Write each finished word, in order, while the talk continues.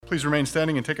Please remain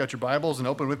standing and take out your Bibles and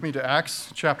open with me to Acts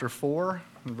chapter 4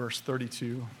 and verse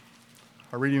 32.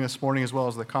 Our reading this morning, as well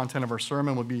as the content of our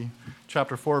sermon, will be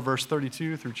chapter 4, verse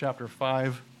 32 through chapter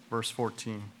 5, verse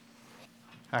 14.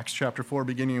 Acts chapter 4,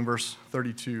 beginning in verse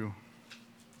 32.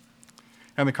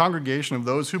 And the congregation of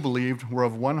those who believed were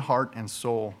of one heart and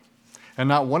soul, and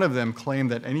not one of them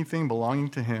claimed that anything belonging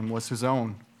to him was his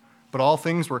own, but all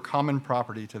things were common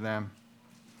property to them.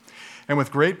 And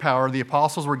with great power the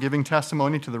apostles were giving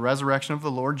testimony to the resurrection of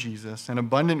the Lord Jesus, and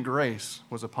abundant grace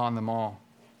was upon them all.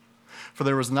 For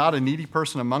there was not a needy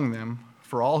person among them,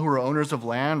 for all who were owners of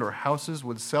land or houses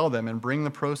would sell them and bring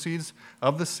the proceeds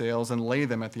of the sales and lay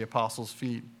them at the apostles'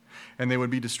 feet, and they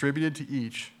would be distributed to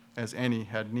each as any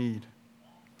had need.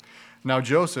 Now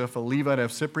Joseph, a Levite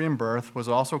of Cyprian birth, was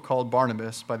also called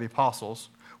Barnabas by the apostles,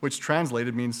 which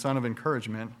translated means son of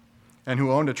encouragement, and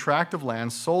who owned a tract of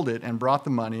land, sold it and brought the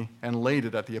money and laid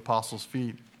it at the apostles'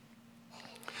 feet.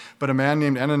 But a man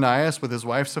named Ananias with his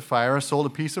wife Sapphira sold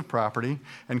a piece of property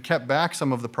and kept back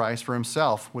some of the price for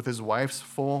himself with his wife's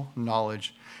full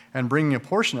knowledge, and bringing a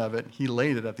portion of it, he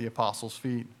laid it at the apostles'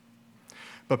 feet.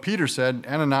 But Peter said,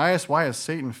 Ananias, why has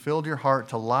Satan filled your heart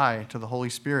to lie to the Holy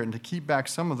Spirit and to keep back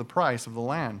some of the price of the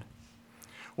land?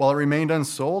 While it remained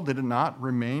unsold, did it not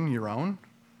remain your own?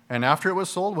 And after it was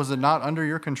sold, was it not under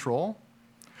your control?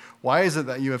 Why is it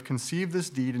that you have conceived this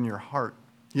deed in your heart?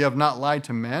 You have not lied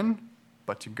to men,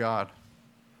 but to God.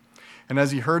 And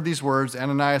as he heard these words,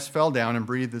 Ananias fell down and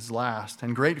breathed his last,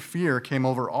 and great fear came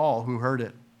over all who heard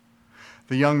it.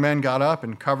 The young men got up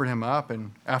and covered him up,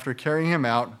 and after carrying him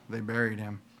out, they buried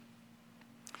him.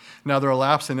 Now there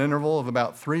elapsed an interval of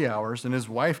about 3 hours, and his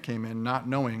wife came in, not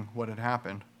knowing what had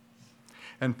happened.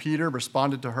 And Peter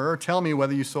responded to her, tell me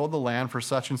whether you sold the land for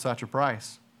such and such a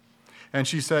price. And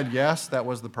she said, yes, that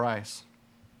was the price.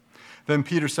 Then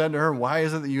Peter said to her, why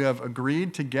is it that you have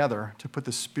agreed together to put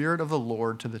the Spirit of the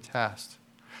Lord to the test?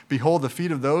 Behold, the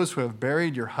feet of those who have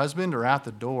buried your husband are at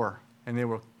the door, and they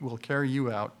will carry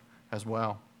you out as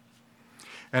well.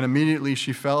 And immediately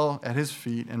she fell at his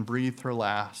feet and breathed her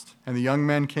last. And the young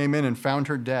men came in and found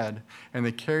her dead, and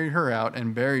they carried her out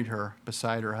and buried her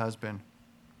beside her husband.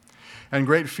 And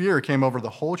great fear came over the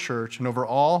whole church and over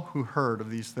all who heard of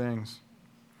these things.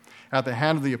 At the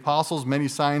hand of the apostles, many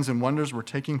signs and wonders were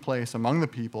taking place among the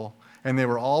people, and they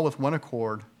were all with one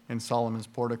accord in Solomon's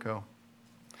portico.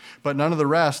 But none of the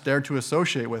rest dared to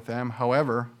associate with them.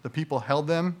 However, the people held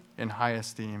them in high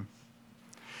esteem.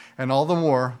 And all the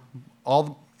more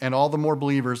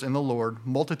believers in the Lord,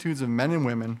 multitudes of men and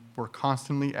women were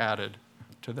constantly added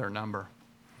to their number.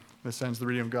 This ends the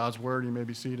reading of God's word. You may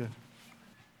be seated.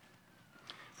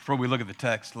 Before we look at the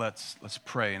text, let's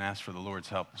pray and ask for the Lord's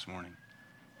help this morning.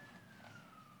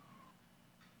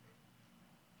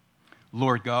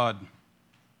 Lord God,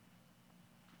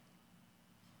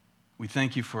 we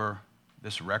thank you for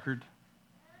this record,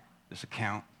 this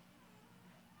account.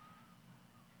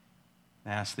 I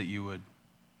ask that you would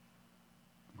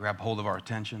grab hold of our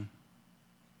attention,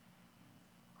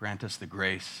 grant us the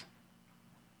grace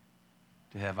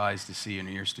to have eyes to see and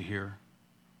ears to hear.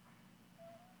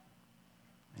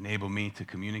 Enable me to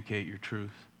communicate your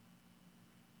truth,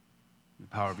 the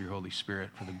power of your Holy Spirit,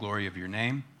 for the glory of your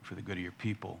name, for the good of your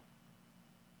people.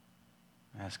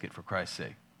 I ask it for Christ's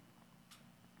sake.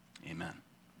 Amen.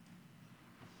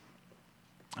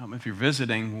 If you're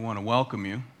visiting, we want to welcome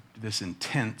you to this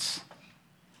intense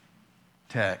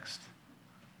text.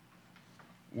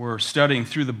 We're studying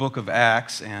through the book of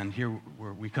Acts, and here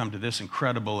we come to this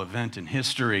incredible event in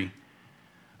history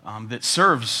that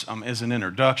serves as an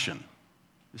introduction.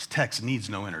 This text needs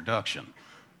no introduction.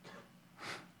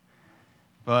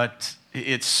 But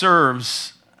it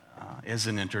serves as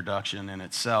an introduction in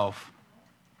itself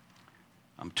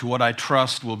to what I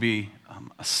trust will be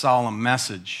a solemn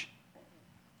message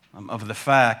of the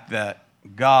fact that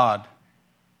God,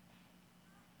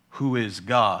 who is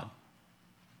God,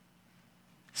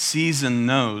 sees and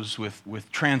knows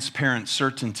with transparent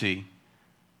certainty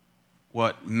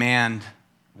what man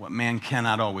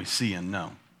cannot always see and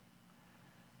know.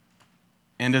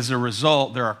 And as a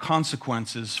result, there are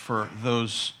consequences for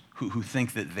those who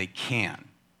think that they can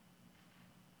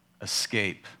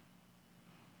escape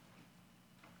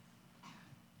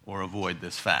or avoid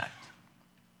this fact.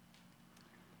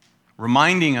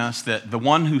 Reminding us that the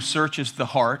one who searches the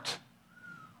heart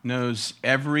knows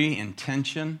every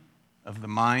intention of the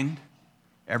mind,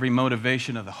 every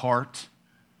motivation of the heart,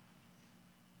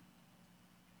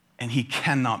 and he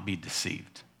cannot be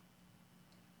deceived.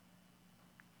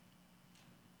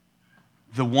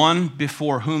 The one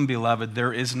before whom, beloved,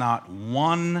 there is not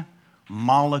one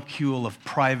molecule of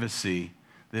privacy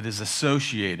that is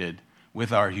associated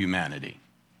with our humanity.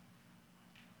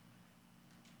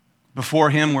 Before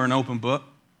him, we're an open book.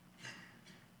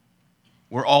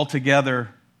 We're altogether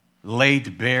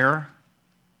laid bare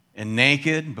and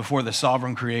naked before the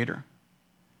sovereign Creator.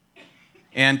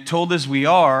 And told as we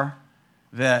are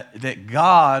that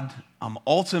God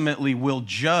ultimately will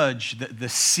judge the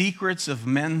secrets of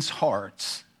men's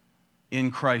hearts in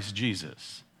Christ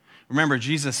Jesus. Remember,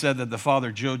 Jesus said that the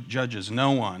Father judges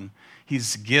no one.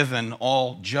 He's given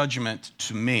all judgment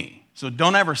to me. So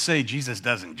don't ever say Jesus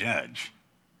doesn't judge.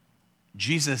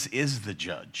 Jesus is the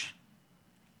judge.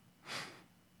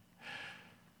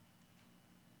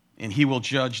 And he will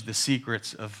judge the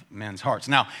secrets of men's hearts.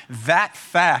 Now, that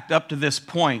fact up to this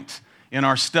point in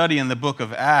our study in the book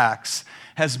of Acts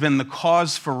has been the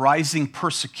cause for rising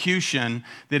persecution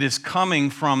that is coming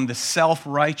from the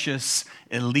self-righteous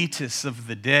elitists of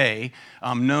the day,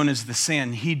 known as the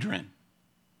Sanhedrin,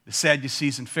 the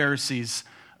Sadducees and Pharisees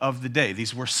of the day.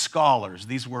 These were scholars.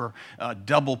 These were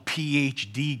double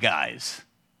PhD guys.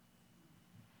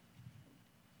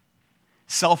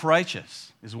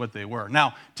 Self-righteous is what they were.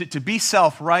 Now, to be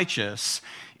self-righteous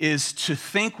is to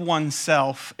think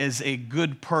oneself as a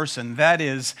good person. That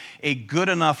is, a good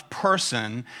enough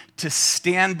person to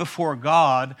stand before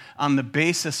God on the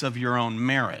basis of your own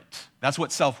merit. That's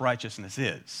what self-righteousness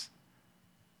is.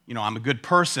 You know, I'm a good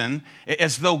person,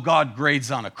 as though God grades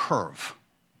on a curve.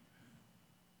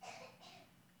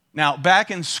 Now, back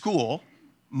in school,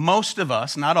 most of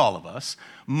us, not all of us,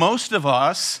 most of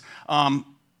us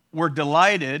were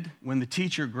delighted when the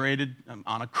teacher graded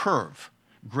on a curve.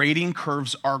 Grading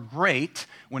curves are great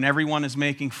when everyone is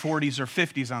making 40s or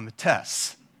 50s on the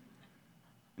tests.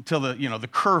 Until the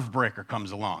curve breaker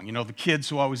comes along. You know, the kids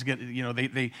who always get,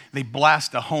 they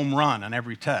blast a home run on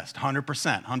every test,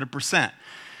 100%, 100%.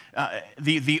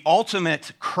 The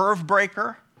ultimate curve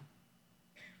breaker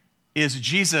is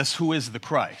Jesus, who is the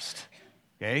Christ.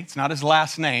 Okay? It's not his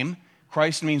last name.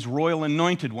 Christ means royal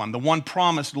anointed one, the one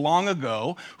promised long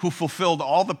ago, who fulfilled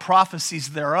all the prophecies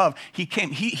thereof. He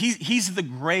came. He's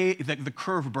the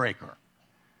curve breaker.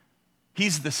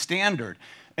 He's the standard.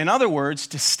 In other words,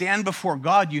 to stand before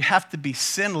God, you have to be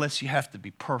sinless. You have to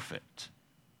be perfect.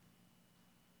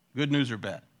 Good news or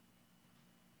bad?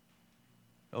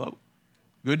 Hello?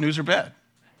 Good news or bad?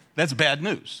 That's bad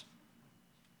news.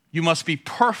 You must be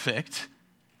perfect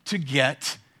to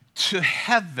get to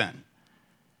heaven.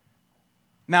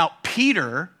 Now,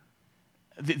 Peter,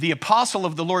 the apostle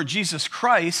of the Lord Jesus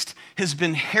Christ, has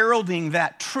been heralding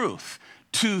that truth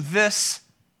to this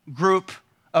group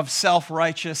of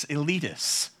self-righteous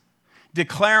elitists,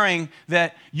 declaring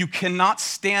that you cannot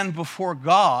stand before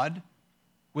God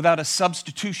without a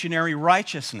substitutionary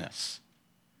righteousness.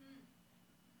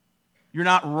 You're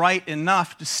not right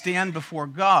enough to stand before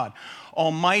God.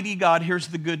 Almighty God, here's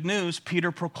the good news,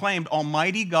 Peter proclaimed,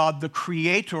 Almighty God, the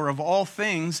creator of all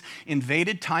things,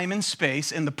 invaded time and space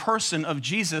in the person of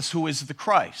Jesus, who is the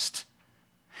Christ.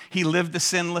 He lived a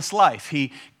sinless life.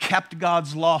 He kept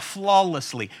God's law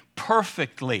flawlessly,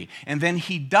 perfectly, and then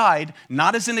he died,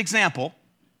 not as an example,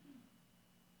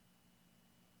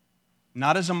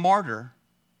 not as a martyr,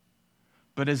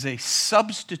 but as a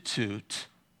substitute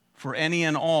for any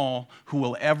and all who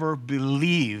will ever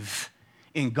believe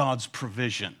in God's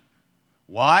provision.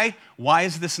 Why? Why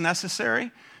is this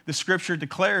necessary? The scripture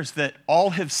declares that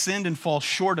all have sinned and fall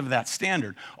short of that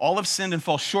standard. All have sinned and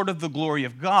fall short of the glory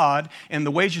of God, and the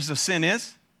wages of sin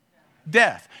is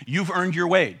death. You've earned your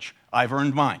wage. I've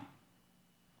earned mine.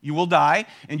 You will die,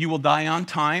 and you will die on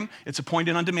time. It's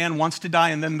appointed unto man once to die,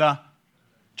 and then the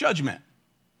judgment.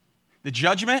 The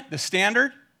judgment, the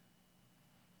standard,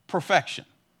 perfection.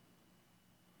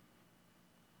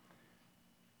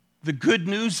 The good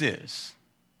news is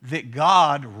that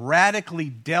God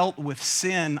radically dealt with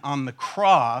sin on the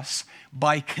cross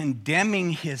by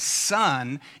condemning his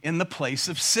Son in the place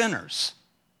of sinners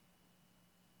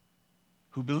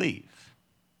who believe.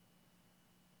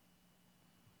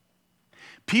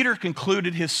 Peter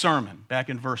concluded his sermon back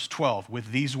in verse 12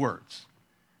 with these words,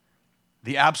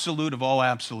 the absolute of all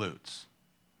absolutes.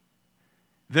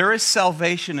 There is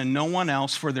salvation in no one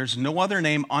else, for there's no other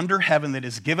name under heaven that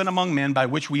is given among men by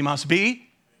which we must be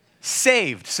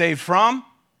saved. Saved from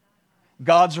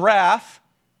God's wrath,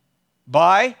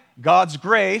 by God's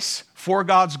grace, for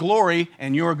God's glory,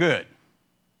 and you're good.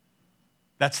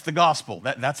 That's the gospel.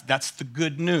 That's the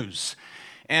good news.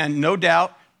 And no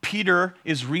doubt, Peter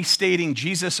is restating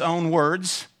Jesus' own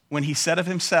words when he said of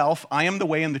himself, I am the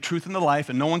way and the truth and the life,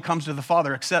 and no one comes to the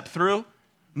Father except through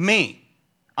me.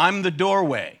 I'm the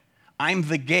doorway. I'm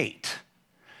the gate.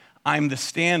 I'm the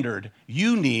standard.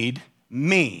 You need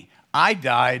me. I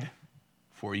died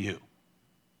for you.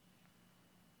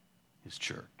 His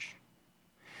church.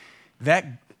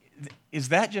 is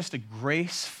that just a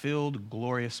grace-filled,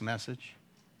 glorious message?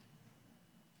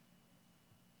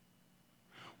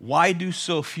 Why do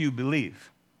so few believe?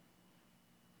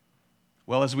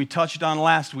 Well, as we touched on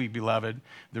last week, beloved,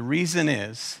 the reason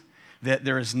is that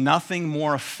there is nothing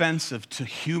more offensive to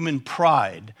human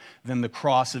pride than the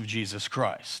cross of Jesus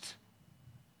Christ.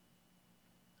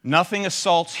 Nothing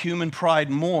assaults human pride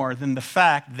more than the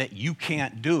fact that you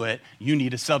can't do it, you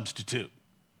need a substitute.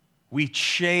 We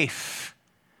chafe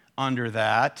under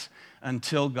that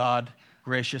until God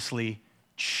graciously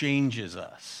changes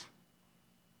us.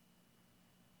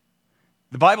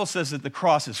 The Bible says that the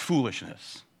cross is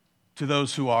foolishness to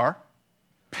those who are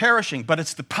perishing, but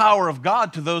it's the power of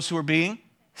God to those who are being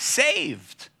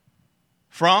saved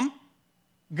from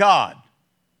God,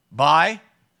 by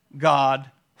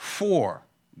God, for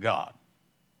God.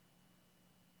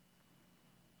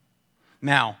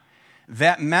 Now,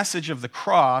 that message of the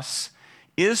cross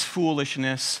is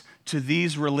foolishness to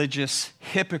these religious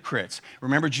hypocrites.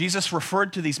 Remember, Jesus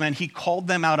referred to these men, he called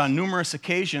them out on numerous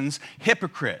occasions,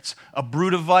 hypocrites, a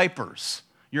brood of vipers.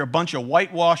 You're a bunch of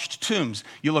whitewashed tombs.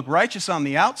 You look righteous on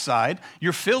the outside,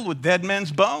 you're filled with dead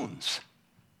men's bones.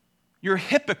 You're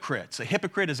hypocrites. A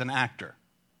hypocrite is an actor.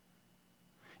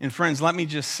 And friends, let me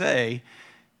just say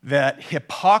that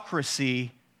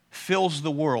hypocrisy fills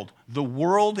the world. The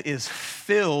world is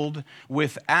filled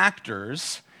with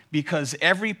actors because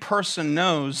every person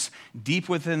knows deep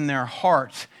within their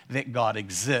heart that God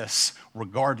exists,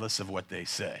 regardless of what they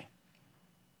say.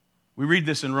 We read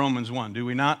this in Romans 1, do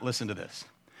we not? Listen to this.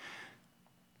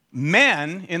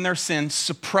 Men, in their sin,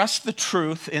 suppress the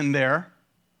truth in their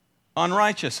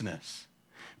unrighteousness,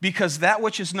 because that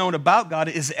which is known about God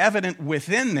is evident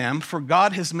within them, for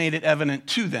God has made it evident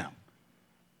to them.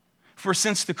 For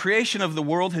since the creation of the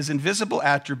world, his invisible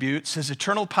attributes, his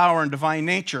eternal power and divine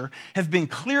nature have been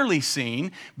clearly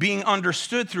seen, being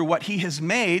understood through what he has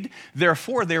made,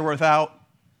 therefore they are without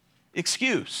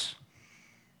excuse.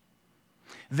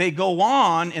 They go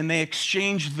on and they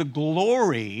exchange the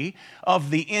glory of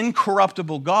the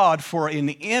incorruptible God for an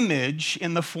image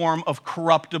in the form of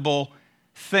corruptible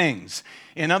things.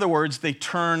 In other words, they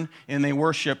turn and they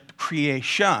worship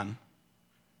creation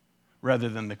rather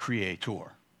than the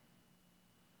Creator.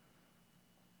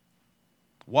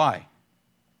 Why?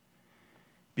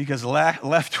 Because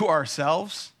left to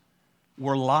ourselves,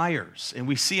 we're liars. And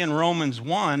we see in Romans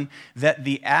 1 that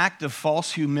the act of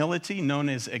false humility, known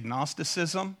as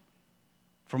agnosticism,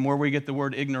 from where we get the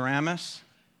word ignoramus,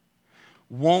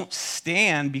 won't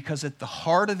stand because at the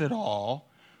heart of it all,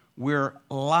 we're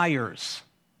liars.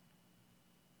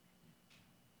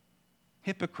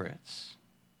 Hypocrites.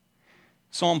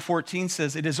 Psalm 14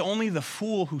 says, "It is only the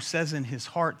fool who says in his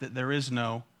heart that there is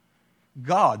no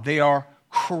God." They are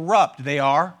corrupt. They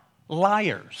are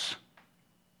liars.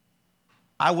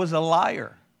 I was a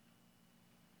liar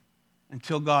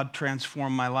until God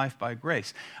transformed my life by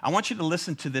grace. I want you to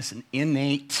listen to this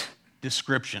innate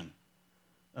description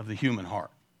of the human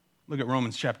heart. Look at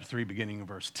Romans chapter 3, beginning in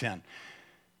verse 10.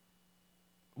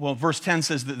 Well, verse 10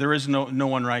 says that there is no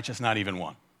one righteous, not even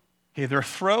one. Okay, their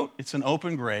throat, it's an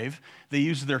open grave. They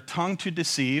use their tongue to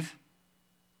deceive.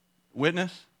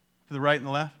 Witness to the right and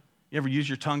the left. You ever use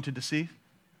your tongue to deceive?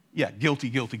 Yeah, guilty,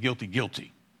 guilty, guilty,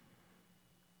 guilty.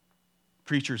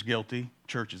 Preacher's guilty,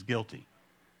 church is guilty.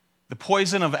 The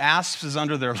poison of asps is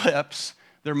under their lips.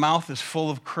 Their mouth is full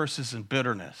of curses and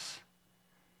bitterness.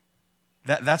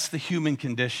 That's the human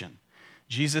condition.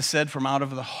 Jesus said, from out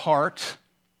of the heart,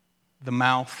 the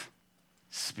mouth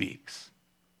speaks.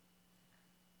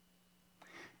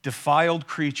 Defiled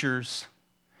creatures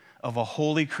of a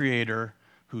holy creator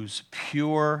who's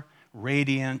pure,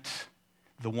 radiant,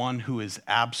 the one who is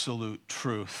absolute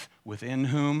truth, within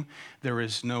whom there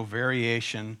is no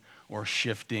variation or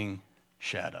shifting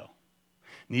shadow.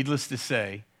 Needless to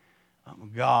say,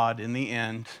 God, in the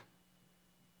end,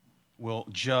 will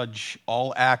judge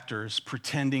all actors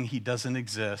pretending he doesn't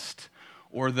exist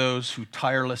or those who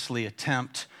tirelessly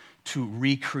attempt to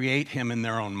recreate him in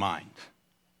their own mind.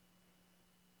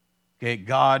 Okay,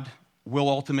 God will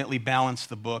ultimately balance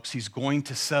the books. He's going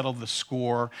to settle the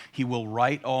score. He will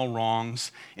right all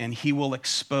wrongs, and he will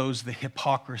expose the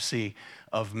hypocrisy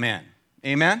of men.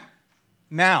 Amen?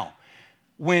 Now,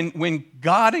 when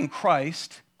God in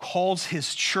Christ calls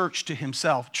his church to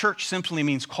himself, church simply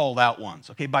means called out ones.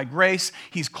 Okay, by grace,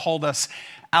 he's called us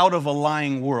out of a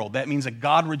lying world. That means a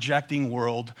God-rejecting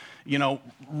world,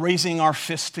 raising our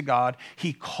fists to God.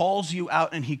 He calls you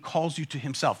out and he calls you to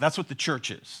himself. That's what the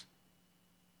church is.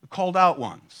 The called out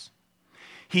ones.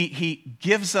 He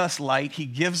gives us light, he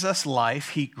gives us life,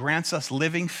 he grants us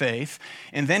living faith,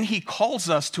 and then he calls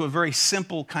us to a very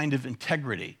simple kind of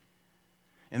integrity.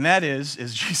 And that is,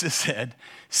 as Jesus said,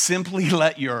 simply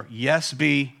let your yes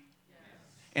be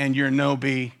and your no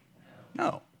be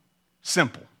no.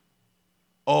 Simple.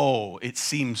 Oh, it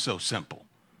seems so simple.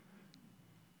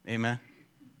 Amen?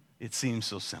 It seems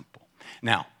so simple.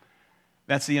 Now,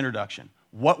 that's the introduction.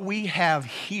 What we have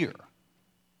here,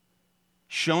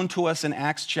 shown to us in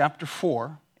Acts chapter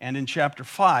 4 and in chapter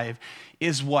 5,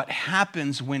 is what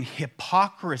happens when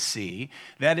hypocrisy,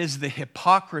 that is the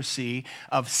hypocrisy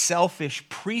of selfish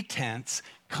pretense,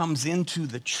 comes into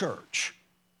the church.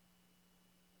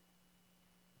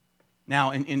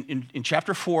 Now, in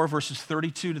chapter 4, verses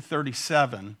 32 to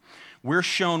 37, we're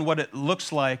shown what it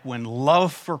looks like when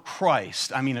love for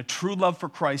Christ, a true love for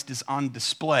Christ is on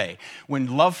display.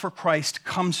 When love for Christ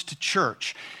comes to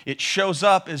church, it shows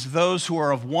up as those who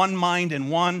are of one mind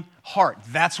and one heart.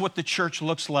 That's what the church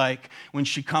looks like when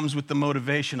she comes with the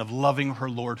motivation of loving her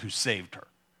Lord who saved her.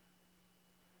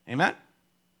 Amen?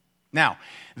 Now,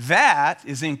 that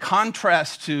is in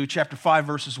contrast to chapter 5,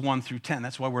 verses 1 through 10.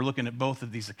 That's why we're looking at both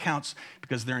of these accounts,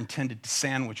 because they're intended to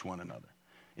sandwich one another.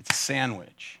 It's a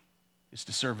sandwich. It's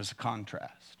to serve as a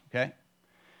contrast, okay?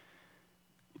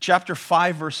 Chapter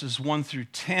 5, verses 1 through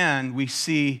 10, we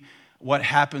see what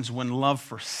happens when love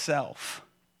for self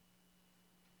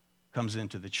comes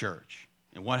into the church.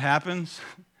 And what happens?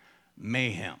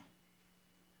 Mayhem.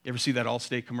 You ever see that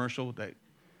Allstate commercial with that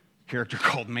character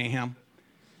called Mayhem?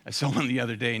 I saw him the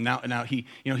other day. Now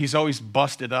he's always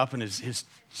busted up, and his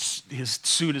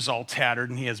suit is all tattered,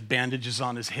 and he has bandages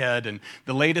on his head. And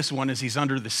the latest one is he's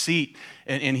under the seat,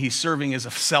 and he's serving as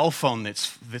a cell phone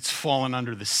that's fallen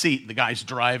under the seat. The guy's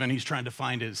driving, he's trying to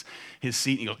find his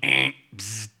seat, and he goes,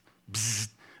 bzz, bzz,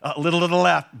 a little to the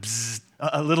left, bzz,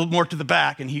 a little more to the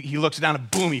back, and he looks down, and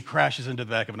boom, he crashes into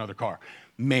the back of another car.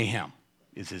 Mayhem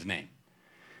is his name.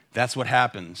 That's what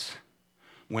happens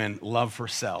when love for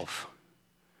self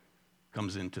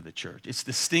comes into the church. It's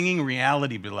the stinging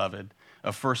reality, beloved,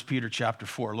 of 1 Peter chapter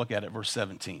 4. Look at it, verse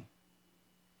 17.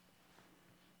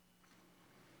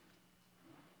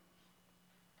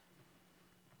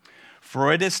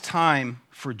 For it is time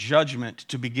for judgment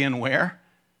to begin where?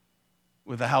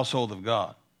 With the household of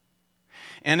God.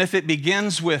 And if it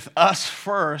begins with us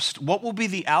first, what will be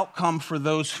the outcome for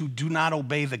those who do not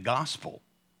obey the gospel?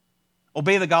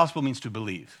 Obey the gospel means to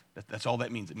believe. That's all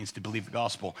that means. It means to believe the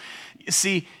gospel. You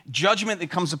see, judgment that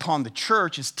comes upon the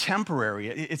church is temporary.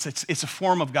 It's a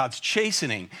form of God's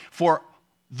chastening. For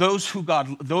those whom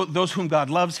God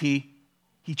loves, He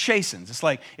chastens. It's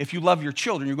like if you love your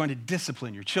children, you're going to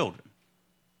discipline your children.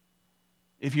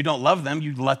 If you don't love them,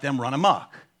 you let them run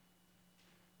amok.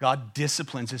 God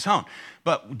disciplines His own.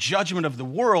 But judgment of the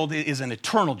world is an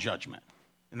eternal judgment.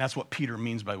 And that's what Peter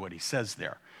means by what he says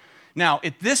there. Now,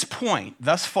 at this point,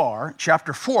 thus far,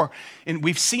 chapter 4, and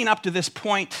we've seen up to this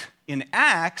point in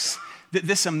Acts, that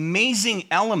this amazing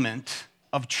element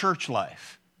of church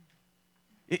life.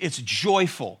 It's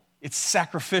joyful, it's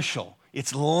sacrificial,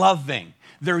 it's loving.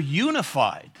 They're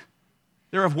unified.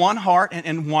 They're of one heart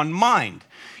and one mind.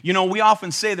 You know, we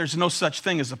often say there's no such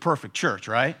thing as a perfect church,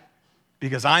 right?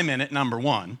 Because I'm in it, number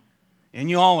one, and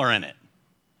you all are in it.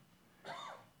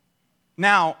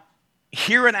 Now,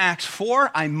 here in Acts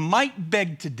 4, I might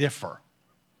beg to differ.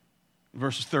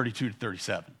 Verses 32 to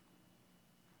 37.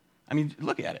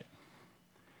 Look at it.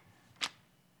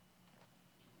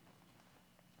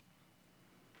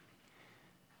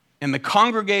 And the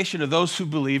congregation of those who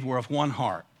believed were of one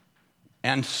heart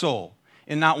and soul.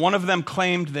 And not one of them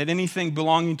claimed that anything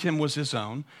belonging to him was his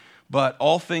own, but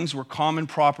all things were common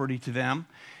property to them.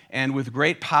 And with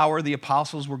great power, the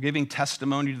apostles were giving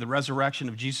testimony to the resurrection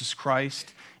of Jesus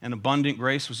Christ, and abundant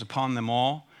grace was upon them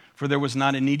all. For there was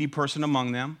not a needy person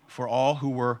among them, for all who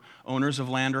were owners of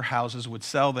land or houses would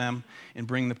sell them and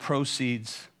bring the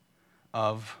proceeds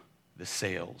of the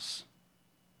sales.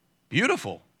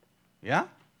 Beautiful, yeah?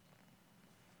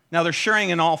 Now they're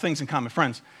sharing in all things in common.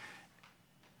 Friends,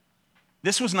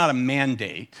 this was not a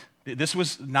mandate. This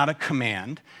was not a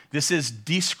command. This is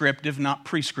descriptive, not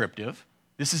prescriptive.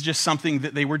 This is just something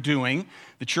that they were doing.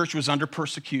 The church was under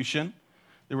persecution.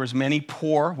 There was many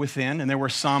poor within, and there were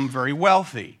some very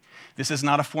wealthy. This is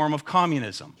not a form of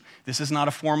communism. This is not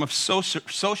a form of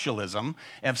socialism,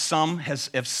 as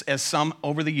some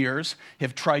over the years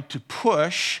have tried to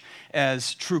push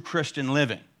as true Christian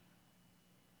living.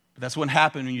 But that's what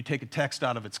happens when you take a text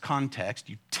out of its context.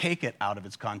 You take it out of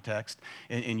its context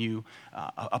and you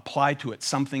apply to it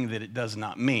something that it does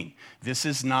not mean. This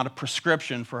is not a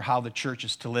prescription for how the church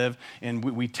is to live, and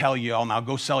we tell you, oh, now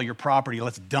go sell your property,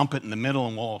 let's dump it in the middle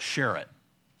and we'll all share it.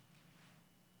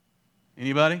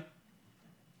 Anybody?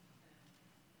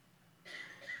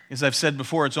 As I've said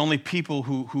before, it's only people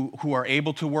who are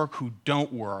able to work, who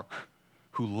don't work,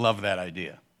 who love that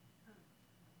idea.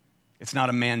 It's not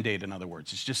a mandate, in other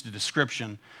words. It's just a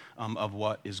description of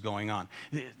what is going on.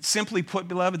 Simply put,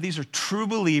 beloved, these are true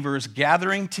believers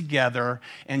gathering together,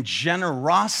 and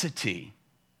generosity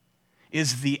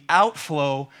is the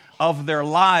outflow of their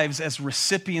lives as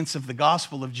recipients of the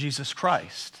gospel of Jesus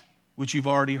Christ, which you've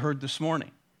already heard this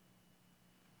morning.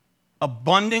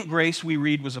 Abundant grace, we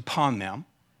read, was upon them.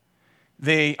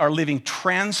 They are living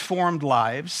transformed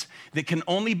lives that can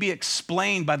only be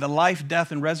explained by the life,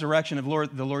 death, and resurrection of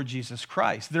the Lord Jesus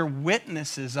Christ. They're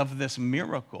witnesses of this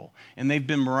miracle, and they've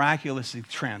been miraculously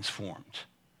transformed.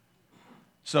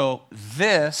 So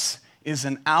this is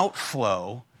an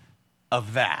outflow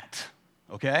of that,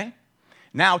 okay?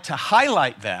 Now, to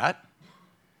highlight that,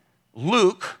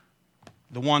 Luke,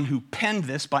 the one who penned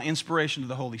this by inspiration of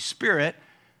the Holy Spirit,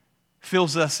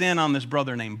 fills us in on this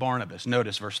brother named Barnabas.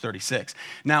 Notice verse 36.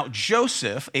 Now,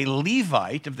 Joseph, a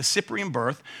Levite of the Cyprian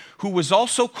birth, who was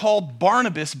also called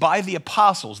Barnabas by the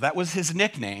apostles, that was his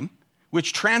nickname,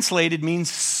 which translated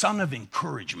means son of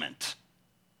encouragement,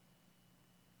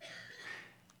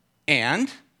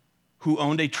 and who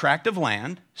owned a tract of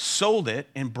land, sold it,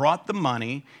 and brought the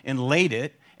money and laid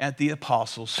it at the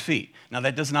apostles' feet. Now,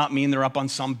 that does not mean they're up on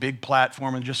some big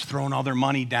platform and just throwing all their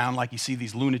money down like you see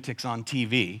these lunatics on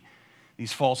TV,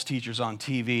 these false teachers on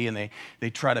TV, and they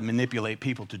try to manipulate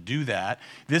people to do that.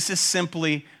 This is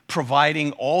simply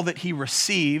providing all that he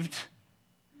received,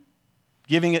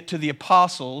 giving it to the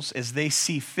apostles as they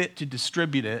see fit to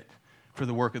distribute it for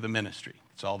the work of the ministry.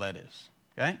 That's all that is,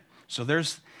 okay? So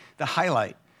there's the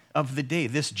highlight of the day,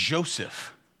 this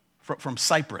Joseph from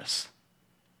Cyprus.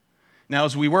 Now,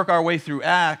 as we work our way through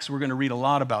Acts, we're going to read a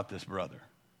lot about this brother.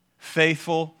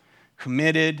 Faithful,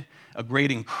 committed, a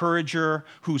great encourager,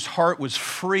 whose heart was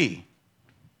free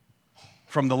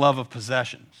from the love of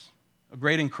possessions. A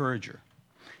great encourager.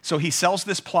 So he sells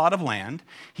this plot of land.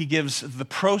 He gives the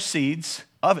proceeds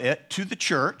of it to the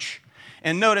church.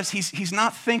 And notice, he's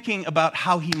not thinking about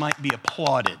how he might be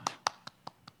applauded.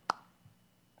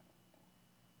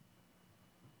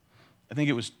 I think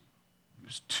it was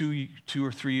 2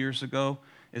 or 3 years ago,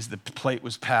 as the plate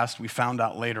was passed, we found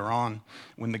out later on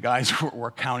when the guys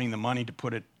were counting the money to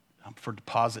put it for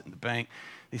deposit in the bank,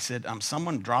 they said,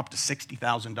 someone dropped a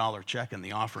 $60,000 check in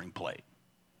the offering plate.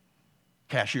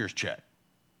 Cashier's check.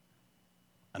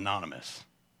 Anonymous.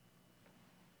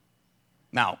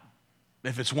 Now,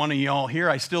 if it's one of y'all here,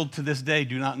 I still to this day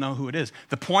do not know who it is.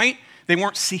 The point, they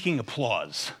weren't seeking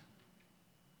applause.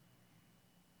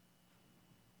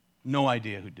 No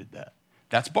idea who did that.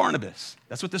 That's Barnabas.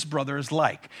 That's what this brother is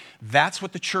like. That's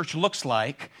what the church looks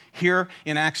like here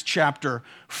in Acts chapter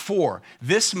 4.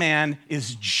 This man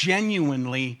is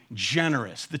genuinely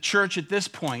generous. The church at this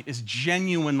point is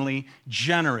genuinely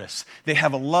generous. They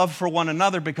have a love for one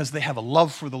another because they have a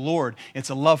love for the Lord. It's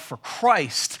a love for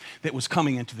Christ that was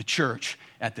coming into the church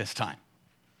at this time.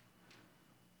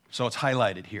 So it's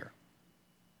highlighted here.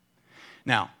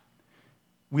 Now,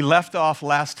 we left off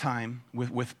last time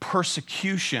with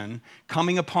persecution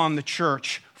coming upon the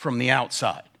church from the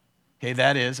outside. Okay,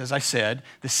 that is, as I said,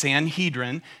 the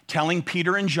Sanhedrin telling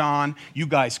Peter and John, you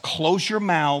guys close your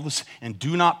mouths and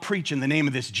do not preach in the name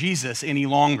of this Jesus any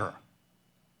longer.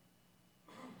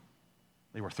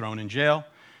 They were thrown in jail.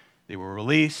 They were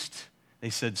released. They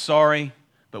said, sorry,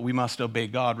 but we must obey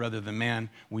God rather than man.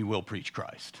 We will preach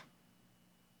Christ.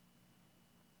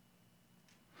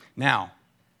 Now,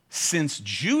 since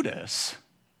Judas,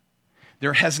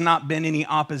 there has not been any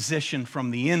opposition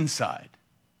from the inside.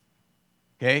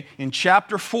 Okay? In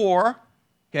chapter 4,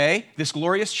 okay, this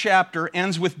glorious chapter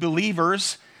ends with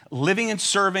believers living and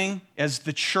serving as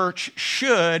the church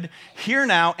should. Here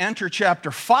now, enter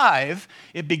chapter 5.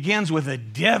 It begins with a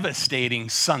devastating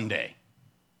Sunday.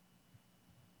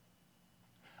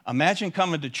 Imagine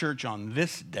coming to church on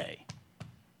this day.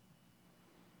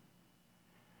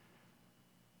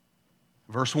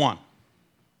 Verse 1.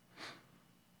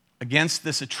 Against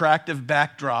this attractive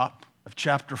backdrop of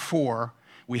chapter 4,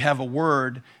 we have a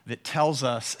word that tells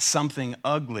us something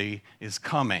ugly is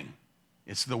coming.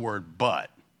 It's the word but.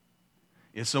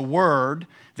 It's a word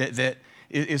that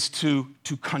is to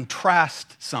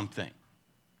contrast something,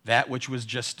 that which was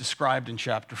just described in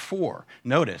chapter 4.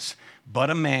 Notice, but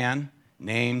a man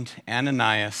named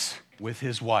Ananias with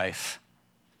his wife,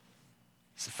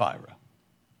 Sapphira.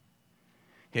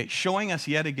 Okay, showing us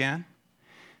yet again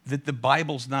that the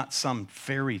Bible's not some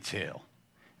fairy tale.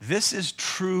 This is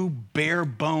true bare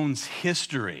bones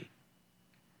history.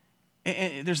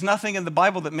 There's nothing in the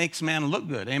Bible that makes man look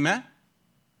good, amen?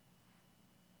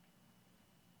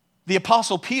 The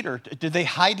Apostle Peter, did they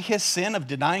hide his sin of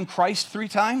denying Christ 3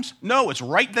 times? No, it's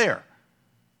right there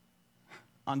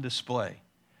on display.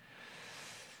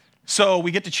 So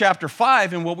we get to chapter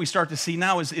 5, and what we start to see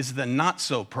now is the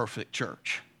not-so-perfect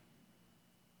church.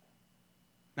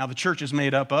 Now, the church is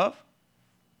made up of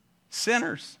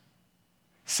sinners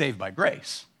saved by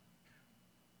grace.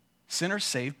 Sinners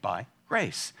saved by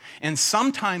grace. And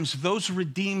sometimes those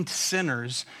redeemed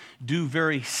sinners do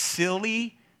very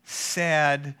silly,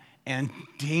 sad, and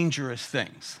dangerous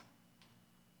things.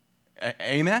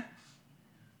 Amen?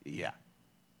 Yeah.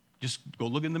 Just go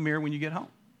look in the mirror when you get home.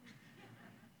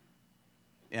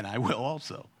 And I will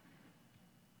also.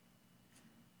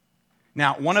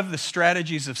 Now, one of the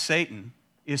strategies of Satan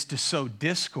is to sow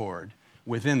discord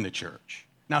within the church.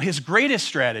 Now, his greatest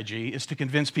strategy is to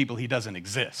convince people he doesn't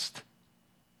exist.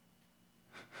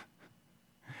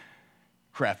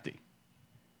 Crafty.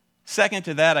 Second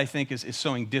to that, I think, is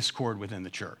sowing discord within the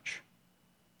church.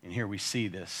 And here we see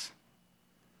this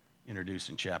introduced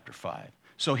in chapter 5.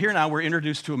 So here now we're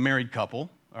introduced to a married couple,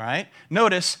 all right?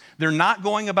 Notice, they're not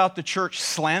going about the church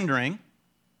slandering.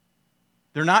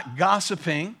 They're not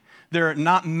gossiping. They're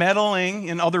not meddling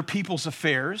in other people's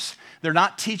affairs. They're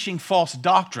not teaching false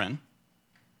doctrine.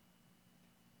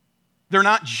 They're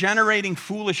not generating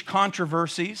foolish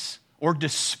controversies or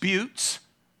disputes,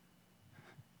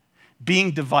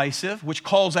 being divisive, which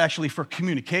calls actually for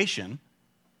communication,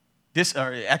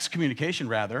 excommunication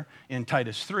rather, in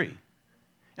Titus 3.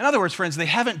 In other words, friends, they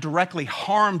haven't directly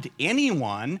harmed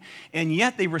anyone, and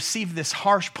yet they receive this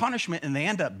harsh punishment and they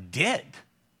end up dead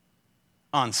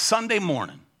on Sunday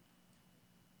morning.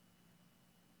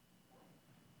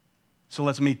 So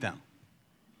let's meet them,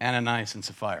 Ananias and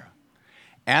Sapphira.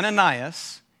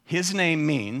 Ananias, his name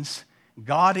means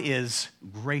God is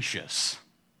gracious.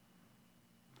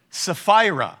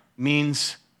 Sapphira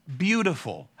means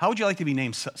beautiful. How would you like to be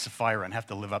named Sapphira and have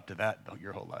to live up to that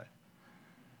your whole life?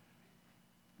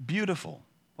 Beautiful,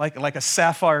 like a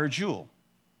sapphire jewel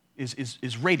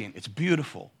is radiant. It's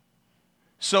beautiful.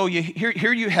 So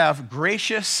here you have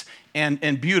gracious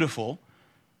and beautiful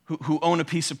who own a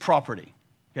piece of property.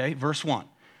 Okay, verse 1.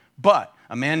 But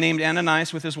a man named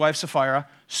Ananias with his wife Sapphira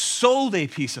sold a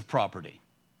piece of property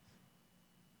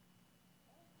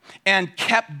and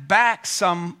kept back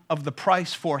some of the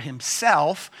price for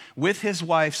himself with his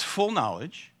wife's full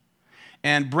knowledge,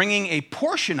 and bringing a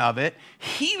portion of it,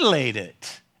 he laid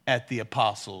it at the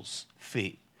apostles'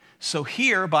 feet. So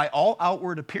here, by all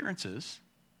outward appearances,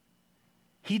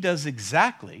 he does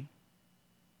exactly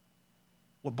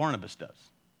what Barnabas does.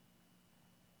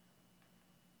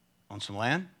 Own some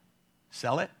land,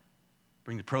 sell it,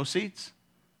 bring the proceeds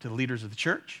to the leaders of the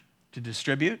church to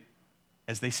distribute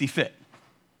as they see fit.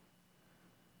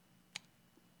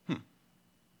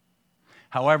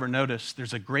 However, notice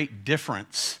there's a great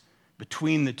difference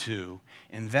between the two,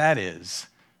 and that is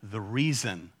the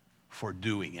reason for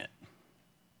doing it.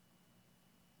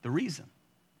 The reason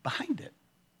behind it.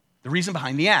 The reason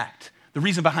behind the act. The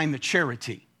reason behind the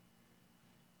charity.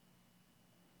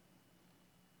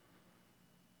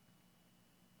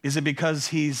 Is it because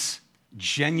he's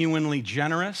genuinely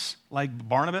generous like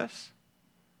Barnabas?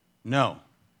 No.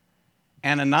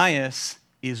 Ananias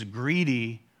is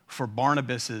greedy for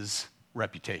Barnabas's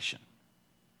reputation.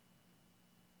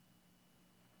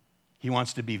 He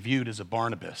wants to be viewed as a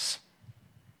Barnabas.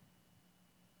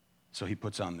 So he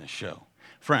puts on this show.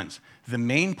 Friends, the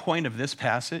main point of this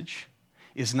passage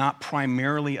is not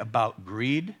primarily about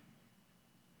greed.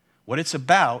 What it's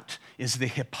about is the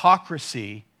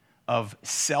hypocrisy of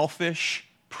selfish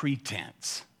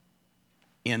pretense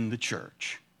in the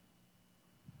church.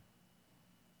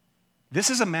 This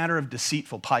is a matter of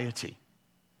deceitful piety.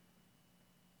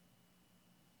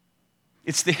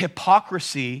 It's the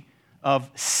hypocrisy of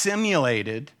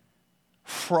simulated,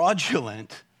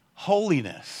 fraudulent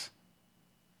holiness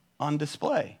on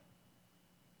display.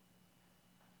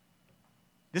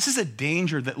 This is a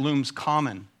danger that looms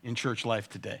common in church life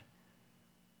today.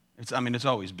 It's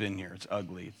always been here. It's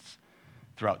ugly. It's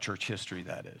throughout church history,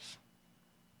 that is.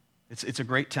 It's a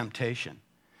great temptation.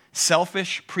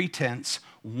 Selfish pretense,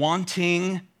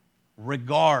 wanting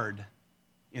regard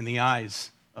in the eyes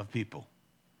of people.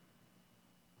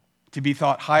 To be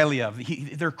thought highly of.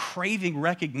 They're craving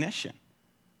recognition.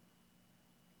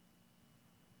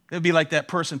 It would be like that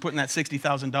person putting that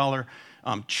 $60,000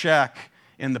 check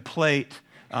in the plate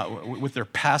with their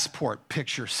passport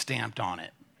picture stamped on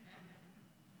it.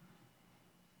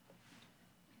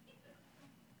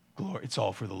 Glory, it's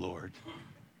all for the Lord.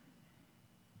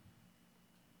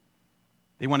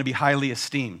 They want to be highly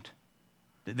esteemed.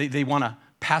 They want to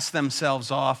pass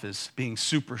themselves off as being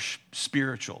super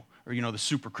spiritual, or the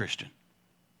super Christian.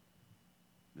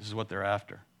 This is what they're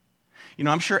after. You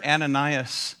know, I'm sure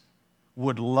Ananias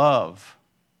would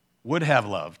have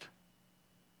loved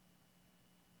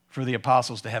for the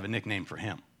apostles to have a nickname for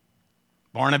him.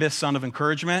 Barnabas, son of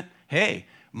encouragement. Hey,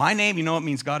 my name, you know it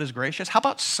means God is gracious? How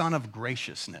about son of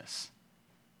graciousness?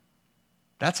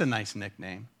 That's a nice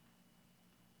nickname.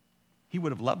 He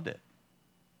would have loved it.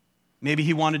 Maybe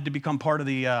he wanted to become part of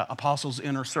the apostles'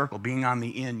 inner circle, being on the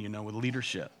in, with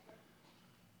leadership.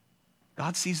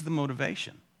 God sees the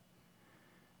motivation.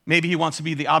 Maybe he wants to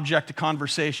be the object of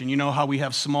conversation. You know how we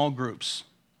have small groups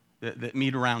that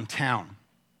meet around town.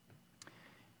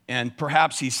 And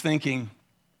perhaps he's thinking,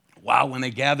 wow, when they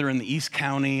gather in the East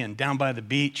County and down by the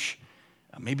beach,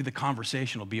 maybe the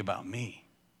conversation will be about me.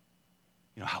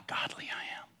 How godly I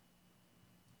am.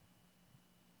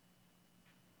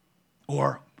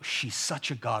 Or, she's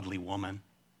such a godly woman.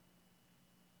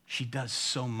 She does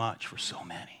so much for so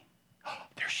many. Oh,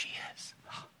 there she is.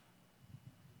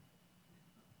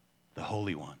 The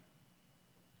Holy One.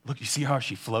 Look, you see how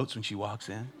she floats when she walks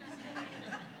in?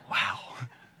 Wow.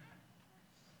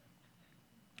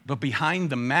 But behind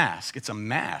the mask, it's a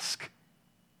mask,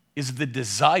 is the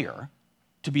desire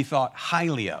to be thought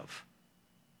highly of.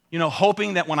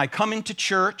 Hoping that when I come into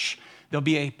church, there'll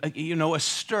be a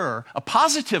stir, a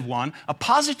positive one, a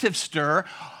positive stir.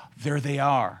 There they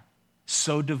are,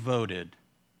 so devoted,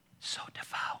 so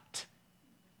devout.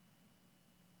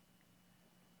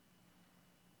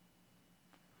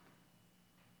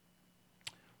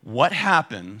 What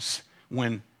happens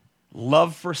when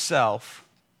love for self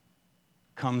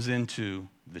comes into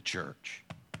the church?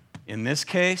 In this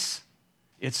case,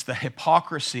 it's the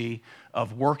hypocrisy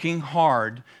of working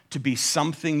hard to be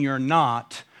something you're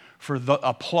not for the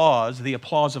applause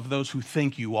of those who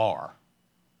think you are.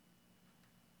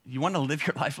 You want to live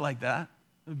your life like that?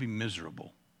 It would be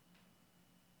miserable.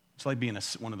 It's like being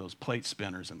one of those plate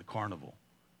spinners in the carnival.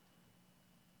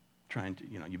 Trying to,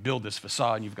 you build this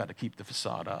facade and you've got to keep the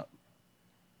facade up.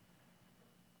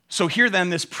 So here then,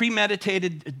 this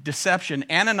premeditated deception,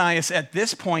 Ananias at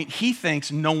this point, he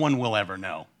thinks no one will ever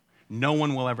know. No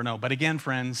one will ever know. But again,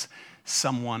 friends,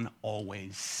 someone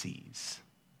always sees.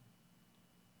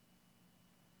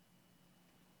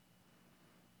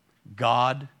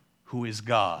 God, who is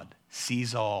God,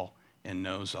 sees all and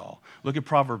knows all. Look at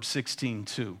Proverbs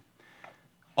 16:2.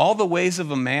 All the ways of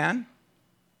a man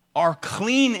are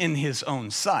clean in his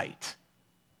own sight,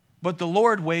 but the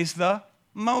Lord weighs the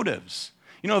motives.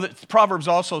 That Proverbs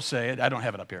also say, I don't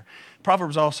have it up here,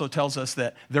 Proverbs also tells us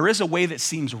that there is a way that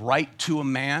seems right to a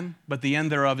man, but the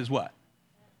end thereof is what?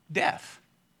 Death.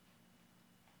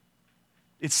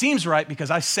 It seems right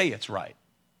because I say it's right.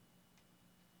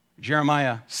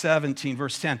 Jeremiah 17,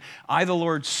 verse 10, I, the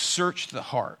Lord, search the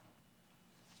heart.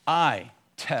 I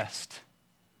test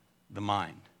the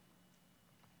mind.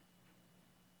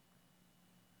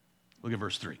 Look at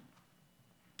verse 3.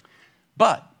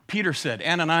 But Peter said,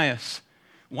 Ananias,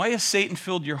 why has Satan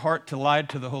filled your heart to lie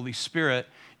to the Holy Spirit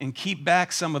and keep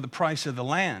back some of the price of the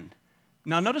land?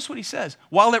 Now notice what he says.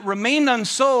 While it remained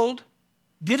unsold,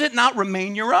 did it not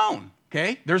remain your own?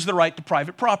 Okay, there's the right to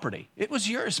private property. It was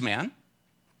yours, man.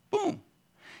 Boom.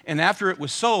 And after it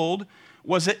was sold,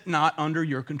 was it not under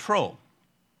your control?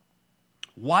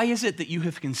 Why is it that you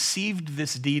have conceived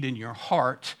this deed in your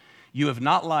heart? You have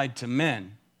not lied to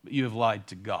men, but you have lied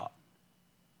to God.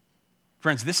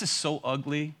 Friends, this is so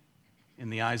ugly in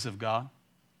the eyes of God.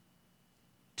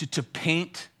 To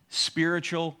paint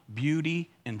spiritual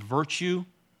beauty and virtue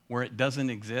where it doesn't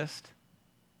exist.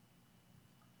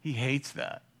 He hates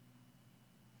that.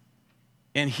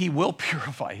 And he will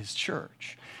purify his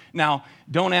church. Now,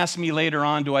 don't ask me later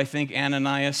on, do I think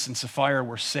Ananias and Sapphira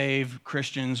were saved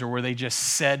Christians or were they just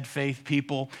said faith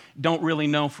people? Don't really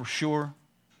know for sure.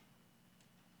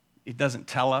 It doesn't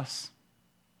tell us.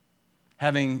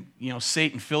 Having,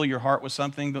 Satan fill your heart with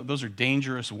something, those are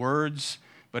dangerous words.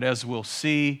 But as we'll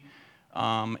see,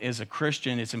 as a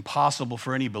Christian, it's impossible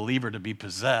for any believer to be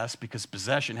possessed because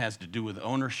possession has to do with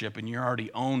ownership, and you're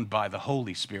already owned by the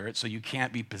Holy Spirit, so you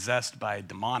can't be possessed by a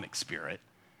demonic spirit,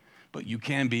 but you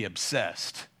can be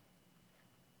obsessed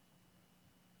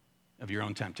of your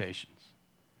own temptations.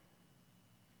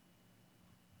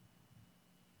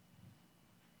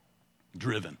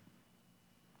 Driven.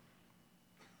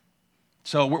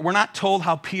 So we're not told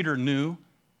how Peter knew.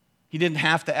 He didn't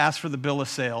have to ask for the bill of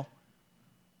sale.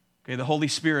 Okay, the Holy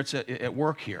Spirit's at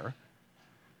work here.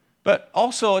 But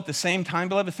also at the same time,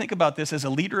 beloved, think about this as a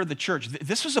leader of the church.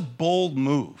 This was a bold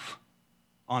move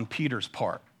on Peter's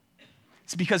part.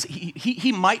 It's because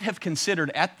he might have considered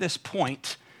at this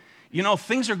point,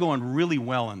 things are going really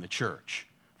well in the church.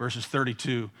 Verses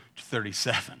 32 to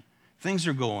 37. Things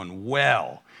are going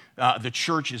well. The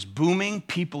church is booming.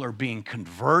 People are being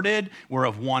converted. We're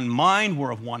of one mind.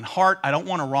 We're of one heart. I don't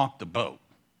want to rock the boat.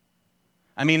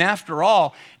 I mean, after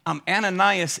all,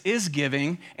 Ananias is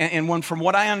giving, and from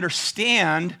what I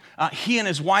understand, he and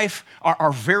his wife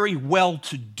are very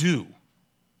well-to-do.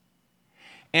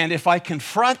 And if I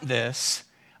confront this,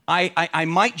 I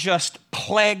might just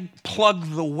plug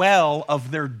the well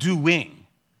of their doing.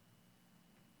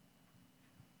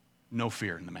 No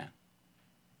fear in the man.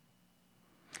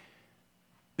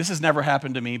 This has never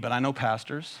happened to me, but I know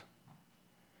pastors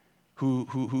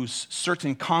whose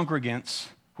certain congregants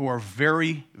who are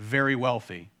very, very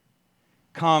wealthy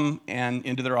come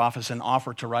into their office and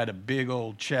offer to write a big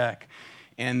old check,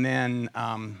 and then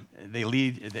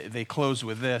they close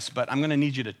with this, but I'm going to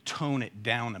need you to tone it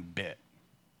down a bit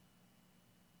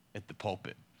at the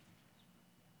pulpit.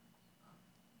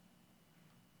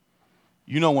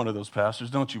 You know one of those pastors,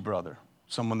 don't you, brother?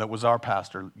 Someone that was our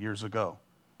pastor years ago.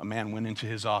 A man went into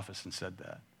his office and said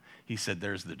that. He said,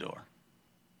 "There's the door.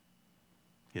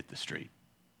 Hit the street."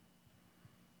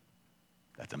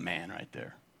 That's a man right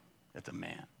there. That's a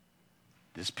man.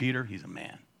 This Peter, he's a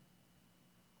man.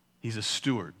 He's a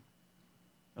steward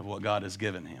of what God has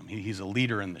given him. He's a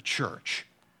leader in the church.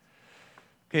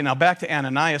 Okay, now back to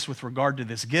Ananias with regard to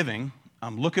this giving.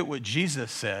 Look at what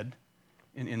Jesus said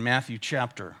in Matthew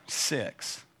chapter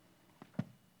 6.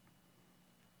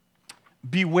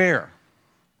 Beware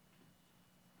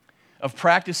of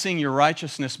practicing your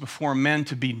righteousness before men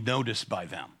to be noticed by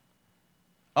them.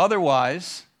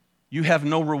 Otherwise, you have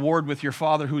no reward with your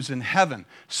Father who's in heaven.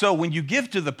 So when you give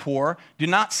to the poor, do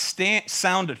not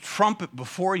sound a trumpet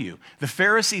before you. The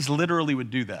Pharisees literally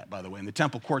would do that, by the way. In the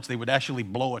temple courts, they would actually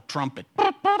blow a trumpet.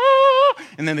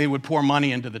 And then they would pour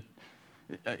money into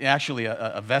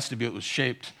a vestibule that was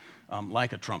shaped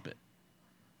like a trumpet.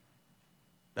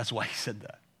 That's why he said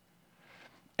that.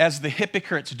 As the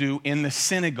hypocrites do in the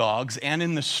synagogues and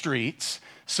in the streets,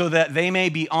 so that they may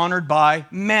be honored by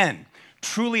men.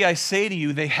 Truly I say to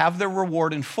you, they have their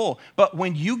reward in full. But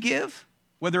when you give,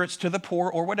 whether it's to the poor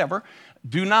or whatever,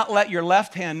 do not let your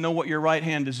left hand know what your right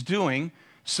hand is doing,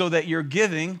 so that your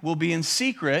giving will be in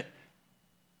secret,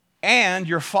 and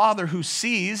your Father who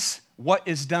sees what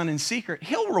is done in secret,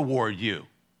 he'll reward you.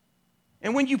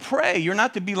 And when you pray, you're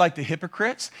not to be like the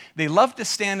hypocrites. They love to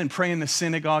stand and pray in the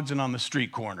synagogues and on the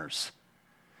street corners,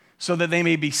 so that they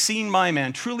may be seen by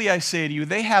men. Truly I say to you,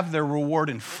 they have their reward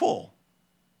in full.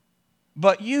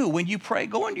 But you, when you pray,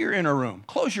 go into your inner room,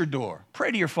 close your door,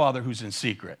 pray to your Father who's in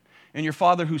secret, and your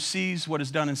Father who sees what is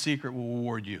done in secret will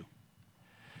reward you.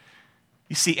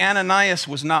 You see, Ananias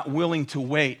was not willing to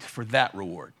wait for that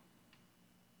reward.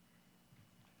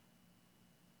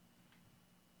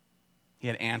 He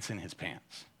had ants in his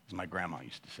pants, as my grandma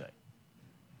used to say.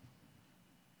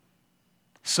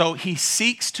 So he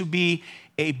seeks to be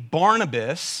a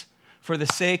Barnabas for the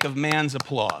sake of man's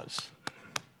applause.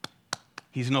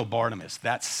 He's no Barnabas.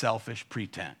 That's selfish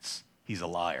pretense. He's a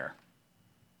liar.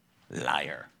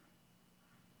 Liar.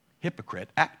 Hypocrite,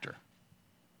 actor.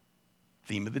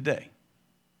 Theme of the day.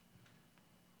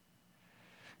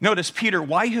 Notice, Peter,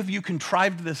 why have you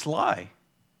contrived this lie?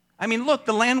 I mean, look,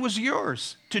 the land was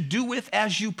yours to do with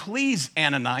as you please,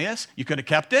 Ananias. You could have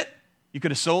kept it. You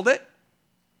could have sold it.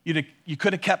 You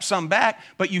could have kept some back,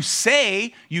 but you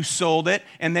say you sold it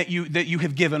and that you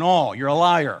have given all. You're a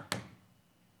liar.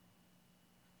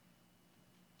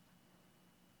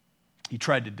 He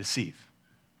tried to deceive.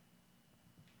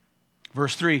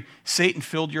 Verse 3, Satan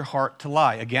filled your heart to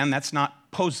lie. Again, that's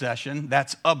not possession,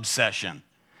 that's obsession.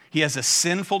 He has a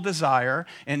sinful desire,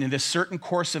 and in this certain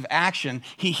course of action,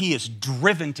 he is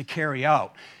driven to carry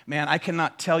out. Man, I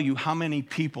cannot tell you how many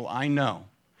people I know,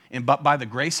 but by the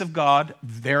grace of God,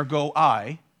 there go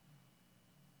I.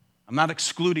 I'm not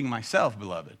excluding myself,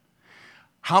 beloved.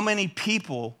 How many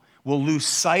people will lose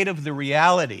sight of the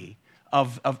reality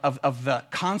of the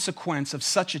consequence of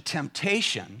such a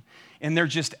temptation, and they're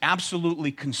just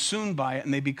absolutely consumed by it,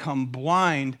 and they become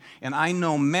blind. And I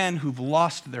know men who've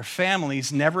lost their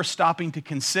families, never stopping to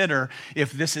consider,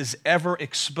 if this is ever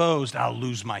exposed, I'll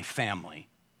lose my family.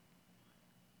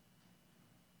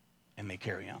 And they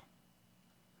carry on.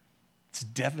 It's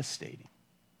devastating.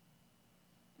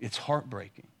 It's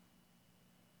heartbreaking.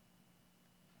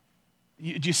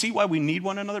 Do you see why we need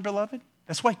one another, beloved?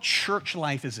 That's why church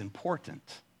life is important.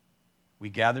 We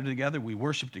gather together, we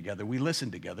worship together, we listen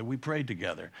together, we pray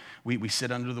together, we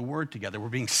sit under the word together. We're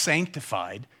being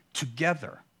sanctified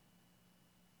together.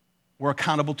 We're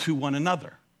accountable to one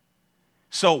another.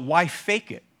 So why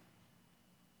fake it?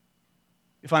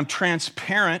 If I'm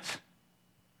transparent,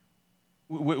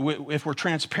 if we're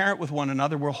transparent with one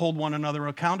another, we'll hold one another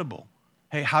accountable.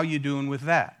 Hey, how you doing with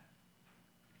that?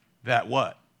 That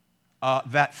what?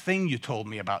 That thing you told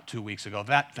me about 2 weeks ago,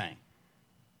 that thing.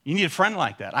 You need a friend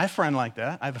like that. I have a friend like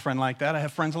that. I have a friend like that. I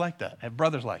have friends like that. I have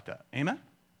brothers like that. Amen?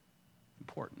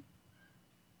 Important.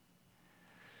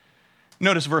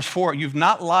 Notice verse 4, you've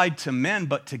not lied to men,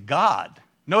 but to God.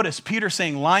 Notice Peter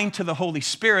saying lying to the Holy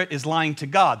Spirit is lying to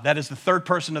God. That is the third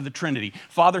person of the Trinity.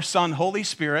 Father, Son, Holy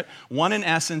Spirit, one in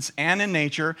essence and in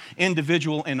nature,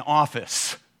 individual in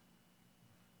office.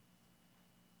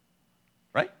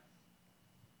 Right?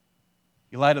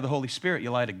 You lie to the Holy Spirit,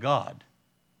 you lie to God.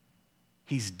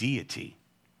 He's deity.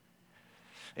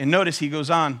 And notice he goes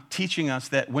on teaching us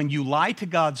that when you lie to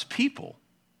God's people,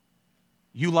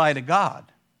 you lie to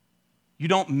God. You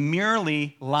don't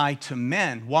merely lie to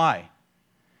men. Why?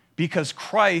 Because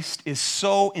Christ is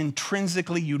so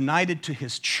intrinsically united to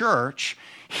his church,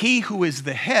 he who is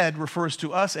the head refers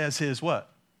to us as his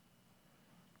what?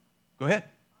 Go ahead.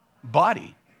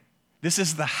 Body. This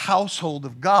is the household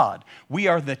of God. We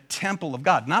are the temple of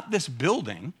God. Not this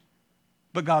building,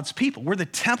 but God's people. We're the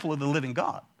temple of the living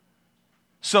God.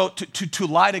 So to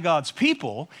lie to God's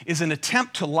people is an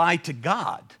attempt to lie to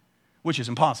God, which is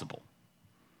impossible.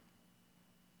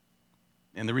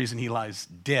 And the reason he lies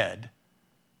dead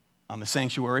on the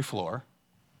sanctuary floor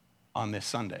on this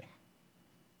Sunday.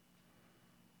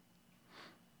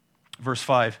 Verse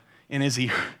 5, and as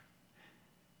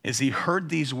he heard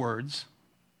these words,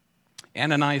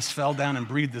 Ananias fell down and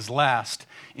breathed his last,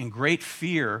 and great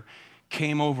fear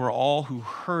came over all who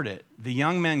heard it. The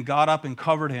young men got up and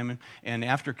covered him, and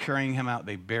after carrying him out,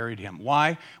 they buried him.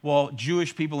 Why? Well,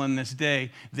 Jewish people in this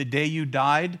day, the day you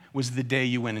died was the day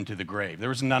you went into the grave. There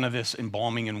was none of this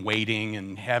embalming and waiting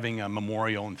and having a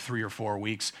memorial in 3 or 4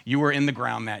 weeks. You were in the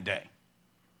ground that day.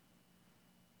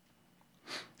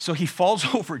 So he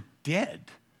falls over dead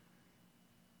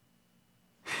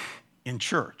in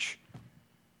church.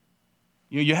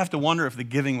 You have to wonder if the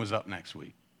giving was up next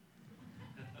week.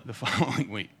 The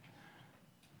following week.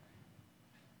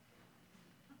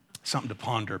 Something to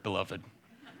ponder, beloved.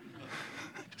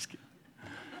 Just kidding.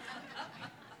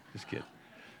 Just kidding.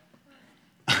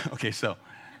 Okay, so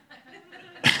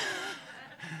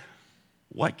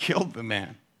what killed the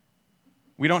man?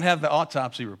 We don't have the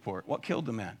autopsy report. What killed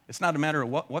the man? It's not a matter of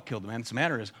what killed the man. It's a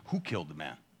matter of who killed the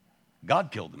man.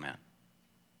 God killed the man.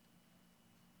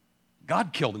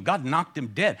 God killed him. God knocked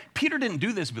him dead. Peter didn't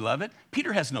do this, beloved.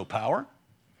 Peter has no power.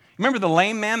 Remember the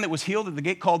lame man that was healed at the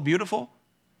gate called Beautiful?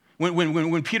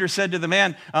 When Peter said to the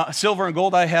man, silver and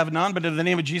gold I have none, but in the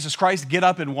name of Jesus Christ, get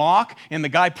up and walk. And the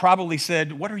guy probably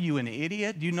said, what are you, an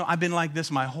idiot? Do you know I've been like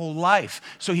this my whole life?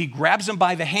 So he grabs him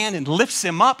by the hand and lifts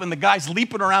him up, and the guy's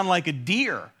leaping around like a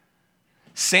deer.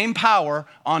 Same power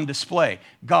on display,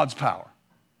 God's power.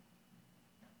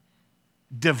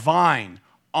 Divine,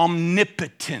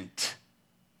 omnipotent,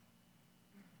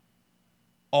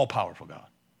 all-powerful God.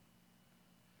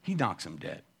 He knocks him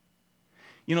dead.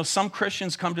 You know, some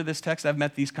Christians come to this text, I've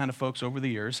met these kind of folks over the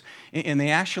years, and they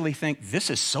actually think, this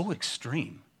is so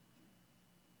extreme.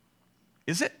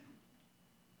 Is it?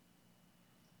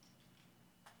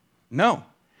 No,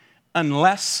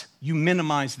 unless you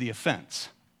minimize the offense.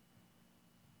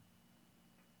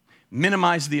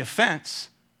 Minimize the offense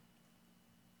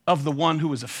of the one who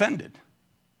was offended,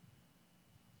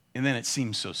 and then it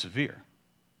seems so severe.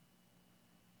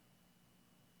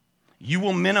 You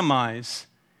will minimize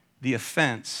the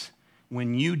offense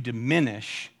when you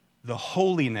diminish the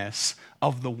holiness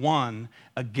of the one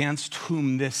against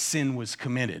whom this sin was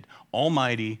committed,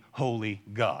 Almighty, holy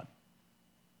God.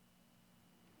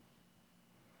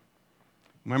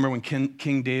 Remember when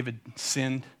King David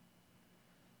sinned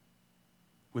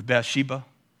with Bathsheba?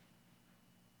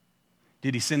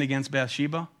 Did he sin against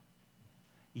Bathsheba?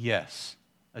 Yes,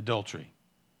 adultery.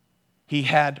 He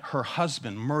had her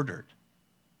husband murdered.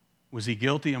 Was he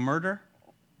guilty of murder?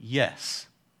 Yes.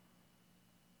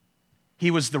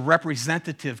 He was the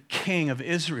representative king of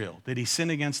Israel. Did he sin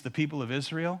against the people of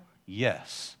Israel?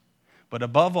 Yes. But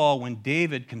above all, when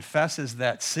David confesses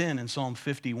that sin in Psalm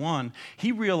 51,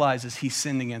 he realizes he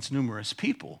sinned against numerous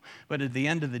people. But at the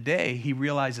end of the day, he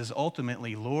realizes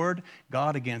ultimately, Lord,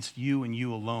 God, against you and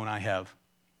you alone I have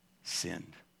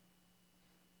sinned.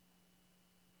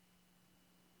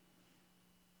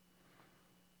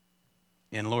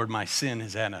 And Lord, my sin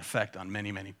has had an effect on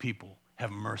many, many people.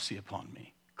 Have mercy upon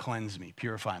me. Cleanse me.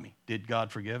 Purify me. Did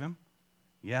God forgive him?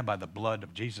 Yeah, by the blood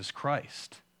of Jesus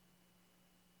Christ,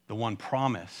 the one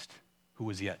promised who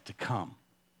was yet to come,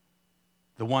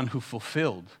 the one who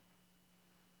fulfilled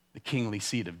the kingly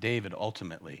seed of David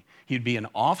ultimately. He'd be an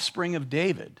offspring of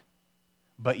David,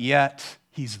 but yet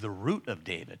he's the root of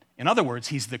David. In other words,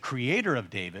 he's the creator of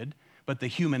David, but the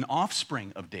human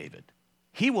offspring of David.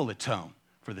 He will atone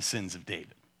for the sins of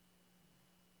David.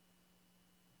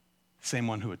 Same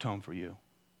one who atoned for you.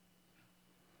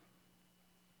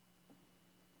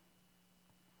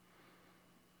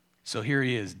 So here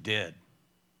he is, dead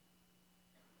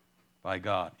by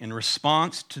God. In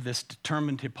response to this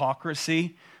determined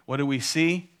hypocrisy, what do we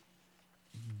see?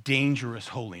 Dangerous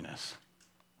holiness.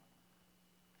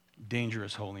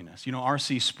 Dangerous holiness. You know,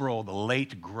 R.C. Sproul, the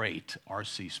late, great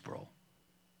R.C. Sproul,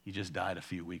 he just died a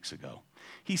few weeks ago.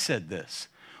 He said this: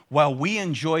 while we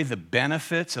enjoy the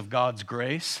benefits of God's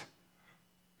grace,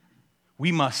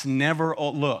 we must never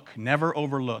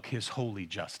overlook his holy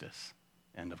justice.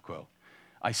 End of quote.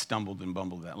 I stumbled and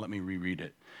bumbled that. Let me reread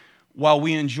it. While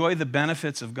we enjoy the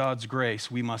benefits of God's grace,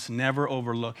 we must never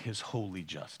overlook his holy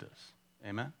justice.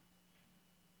 Amen?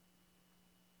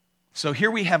 So here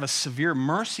we have a severe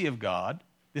mercy of God.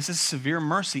 This is severe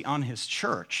mercy on his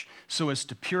church so as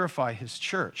to purify his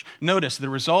church. Notice the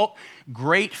result: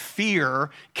 great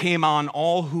fear came on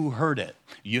all who heard it.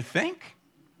 You think?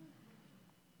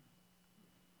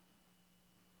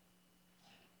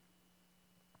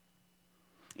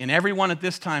 And everyone at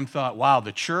this time thought, wow,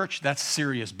 the church, that's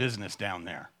serious business down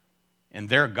there. And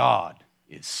their God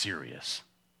is serious.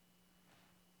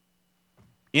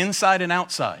 Inside and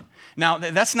outside. Now,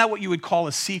 that's not what you would call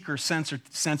a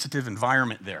seeker-sensitive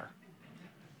environment there.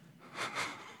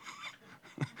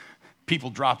 People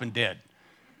dropping dead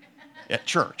at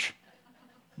church.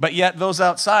 But yet those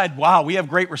outside, wow, we have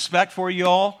great respect for you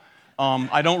all.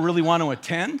 I don't really want to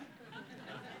attend.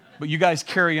 But you guys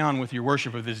carry on with your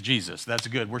worship of this Jesus. That's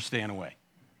good. We're staying away.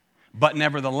 But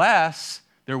nevertheless,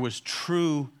 there was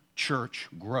true church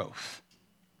growth.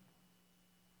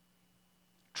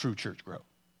 True church growth.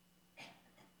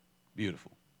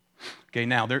 Beautiful. Okay,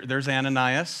 now there's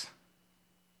Ananias.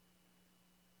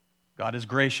 God is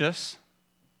gracious.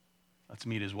 Let's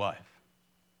meet his wife.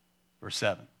 Verse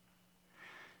 7.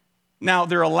 Now,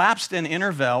 there elapsed an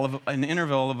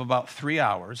interval of about 3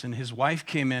 hours, and his wife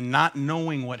came in not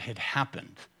knowing what had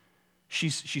happened.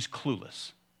 She's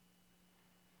clueless.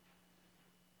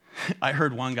 I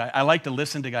heard one guy, I like to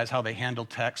listen to guys how they handle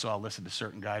text, so I'll listen to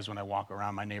certain guys when I walk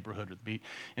around my neighborhood or the beat.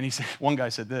 And one guy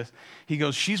said this. He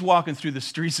goes, she's walking through the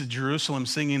streets of Jerusalem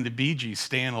singing the Bee Gees,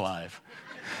 Staying Alive.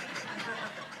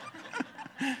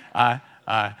 I.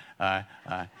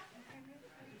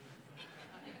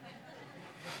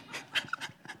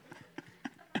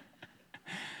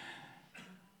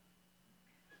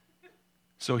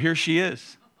 So here she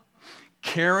is,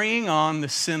 carrying on the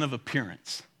sin of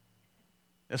appearance.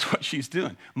 That's what she's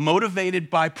doing, motivated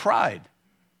by pride.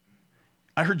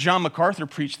 I heard John MacArthur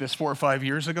preach this 4 or 5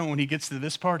 years ago. When he gets to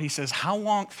this part, he says, how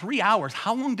long, 3 hours,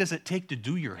 how long does it take to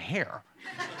do your hair?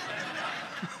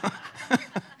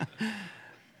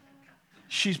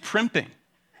 She's primping.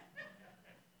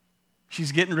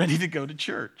 She's getting ready to go to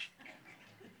church.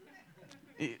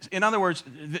 In other words,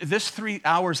 this 3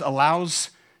 hours allows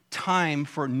time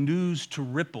for news to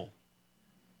ripple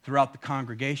throughout the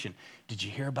congregation. Did you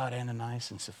hear about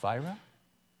Ananias and Sapphira?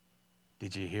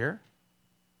 Did you hear?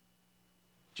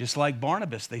 Just like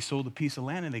Barnabas, they sold a piece of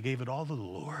land and they gave it all to the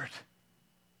Lord.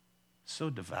 So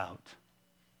devout.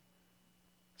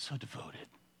 So devoted.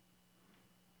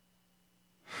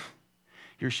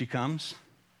 Here she comes.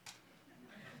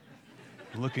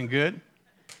 Looking good.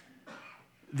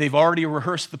 They've already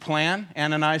rehearsed the plan,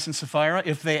 Ananias and Sapphira.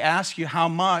 If they ask you how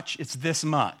much, it's this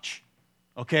much.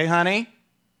 Okay, honey?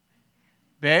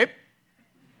 Babe?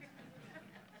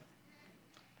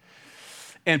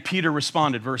 And Peter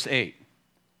responded, verse 8.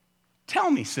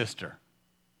 Tell me, sister,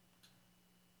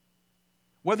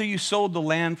 whether you sold the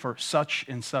land for such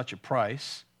and such a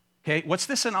price. Okay, what's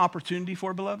this an opportunity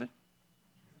for, beloved?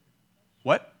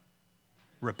 What?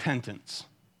 Repentance.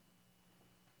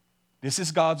 This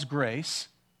is God's grace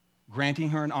granting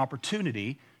her an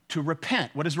opportunity to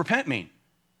repent. What does repent mean?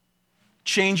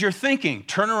 Change your thinking.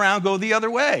 Turn around, go the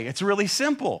other way. It's really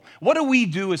simple. What do we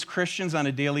do as Christians on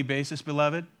a daily basis,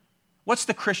 beloved? What's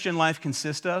the Christian life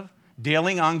consist of?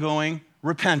 Daily, ongoing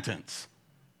repentance.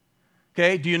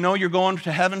 Okay, do you know you're going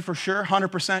to heaven for sure?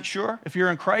 100% sure? If you're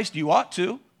in Christ, you ought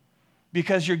to,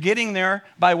 because you're getting there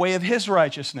by way of his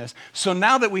righteousness. So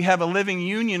now that we have a living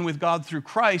union with God through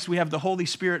Christ, we have the Holy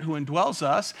Spirit who indwells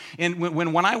us. And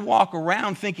when I walk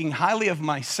around thinking highly of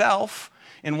myself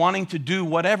and wanting to do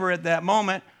whatever at that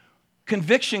moment,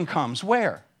 conviction comes.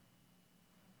 Where?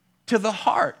 To the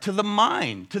heart, to the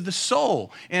mind, to the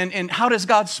soul. And how does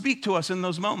God speak to us in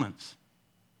those moments?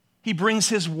 He brings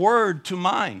his word to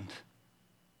mind.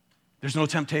 There's no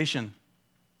temptation,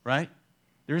 right?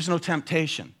 There is no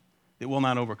temptation. It will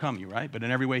not overcome you, right? But in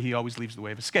every way, he always leaves the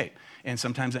way of escape. And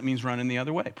sometimes that means running the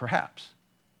other way, perhaps.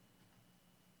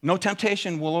 No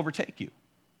temptation will overtake you,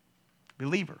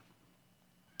 believer.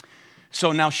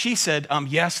 So now she said,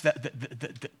 yes,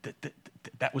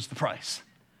 that was the price.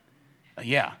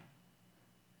 Yeah.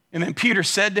 And then Peter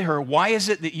said to her, why is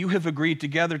it that you have agreed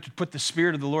together to put the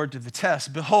Spirit of the Lord to the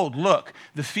test? Behold, look,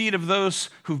 the feet of those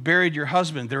who've buried your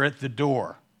husband, they're at the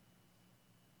door,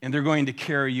 and they're going to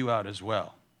carry you out as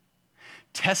well.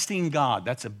 Testing God,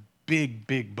 that's a big,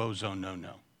 big bozo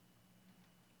no-no.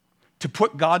 To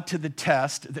put God to the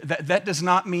test, that does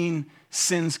not mean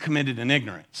sins committed in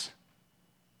ignorance.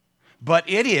 But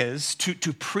it is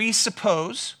to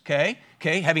presuppose, okay,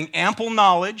 having ample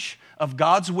knowledge of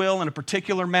God's will in a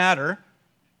particular matter,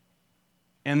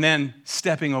 and then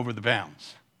stepping over the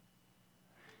bounds.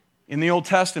 In the Old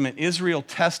Testament, Israel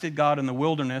tested God in the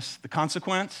wilderness. The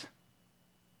consequence?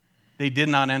 They did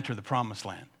not enter the promised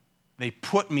land. They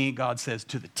put me, God says,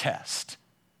 to the test.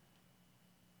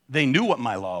 They knew what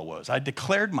my law was. I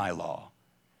declared my law,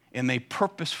 and they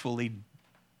purposefully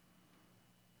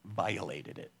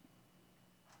violated it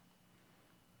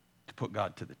to put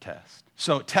God to the test.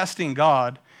 So testing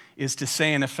God is to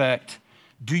say, in effect,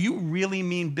 do you really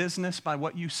mean business by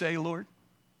what you say, Lord?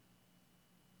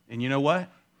 And you know what?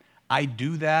 I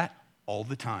do that all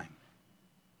the time.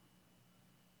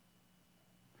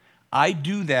 I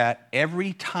do that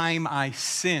every time I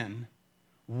sin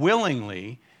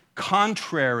willingly,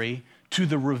 contrary to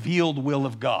the revealed will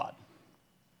of God.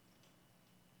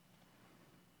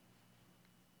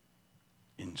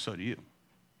 And so do you.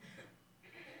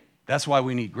 That's why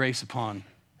we need grace upon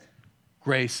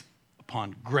grace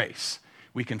upon grace.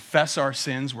 We confess our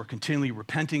sins. We're continually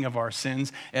repenting of our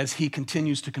sins as He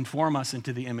continues to conform us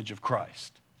into the image of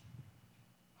Christ.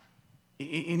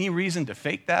 Any reason to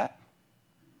fake that?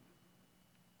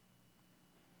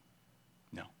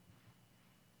 No.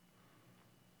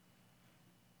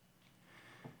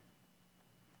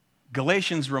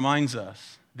 Galatians reminds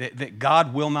us that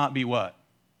God will not be what?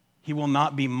 He will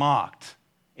not be mocked.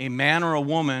 A man or a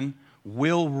woman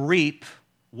will reap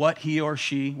what he or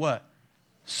she, what?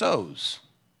 Sows.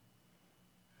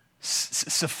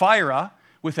 Sapphira,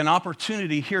 with an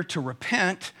opportunity here to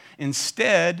repent,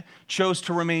 instead chose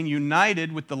to remain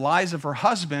united with the lies of her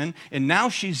husband, and now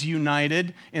she's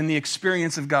united in the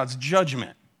experience of God's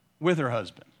judgment with her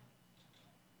husband.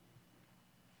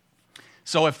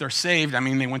 So if they're saved,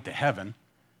 they went to heaven.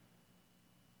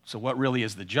 So what really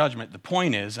is the judgment? The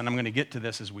point is, and I'm going to get to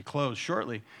this as we close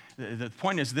shortly, the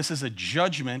point is this is a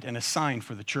judgment and a sign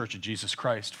for the church of Jesus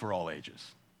Christ for all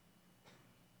ages,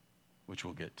 which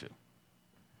we'll get to.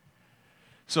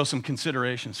 So some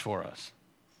considerations for us.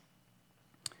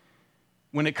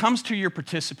 When it comes to your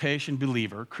participation,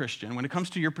 believer, Christian, when it comes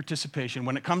to your participation,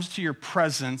 when it comes to your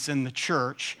presence in the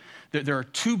church, there are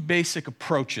two basic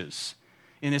approaches.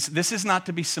 And this is not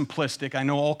to be simplistic. I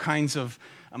know all kinds of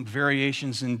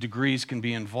variations and degrees can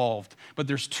be involved, but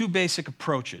there's two basic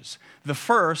approaches. The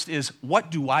first is, what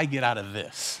do I get out of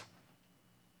this?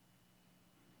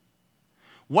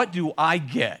 What do I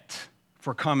get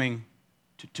for coming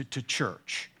to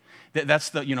church? That's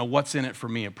the, what's in it for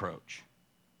me approach.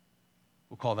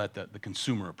 We'll call that the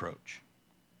consumer approach.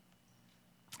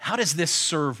 How does this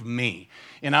serve me?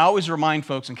 And I always remind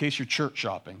folks, in case you're church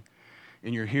shopping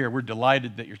and you're here, we're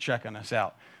delighted that you're checking us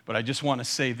out. But I just want to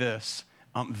say this.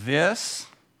 This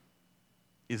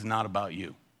is not about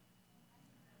you.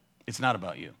 It's not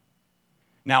about you.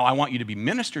 Now, I want you to be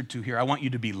ministered to here. I want you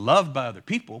to be loved by other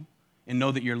people and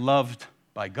know that you're loved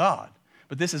by God.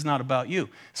 But this is not about you.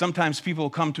 Sometimes people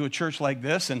come to a church like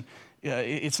this, and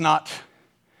it's not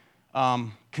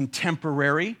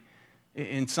contemporary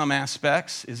in some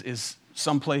aspects, as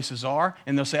some places are,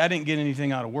 and they'll say, I didn't get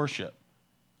anything out of worship.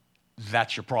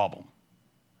 That's your problem.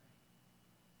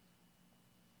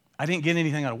 I didn't get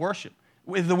anything out of worship.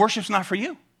 The worship's not for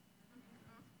you.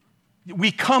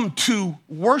 We come to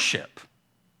worship.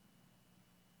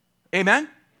 Amen?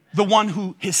 The one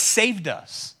who has saved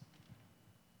us.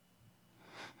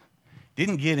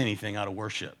 Didn't get anything out of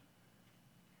worship.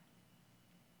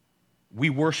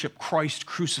 We worship Christ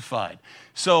crucified.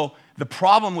 So the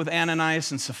problem with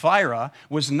Ananias and Sapphira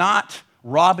was not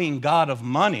robbing God of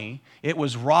money. It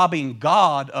was robbing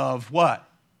God of what?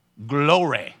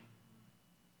 Glory.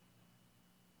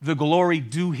 The glory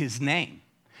due His name.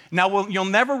 Now, you'll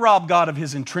never rob God of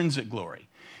His intrinsic glory.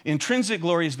 Intrinsic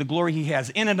glory is the glory He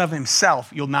has in and of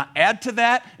Himself. You'll not add to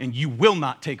that, and you will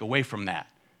not take away from that.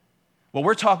 What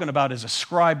we're talking about is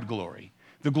ascribed glory,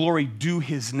 the glory due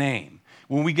His name.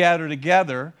 When we gather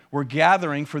together, we're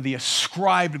gathering for the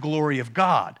ascribed glory of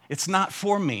God. It's not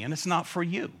for me, and it's not for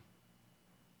you.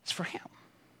 It's for Him.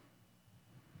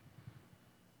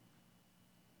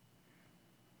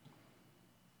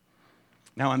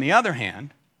 Now, on the other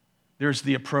hand, there's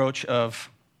the approach of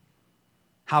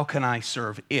how can I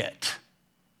serve it?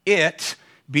 It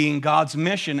being God's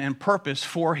mission and purpose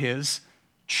for his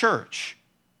church.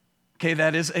 Okay,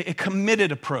 that is a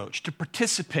committed approach to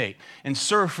participate and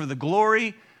serve for the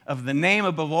glory of the name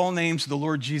above all names, the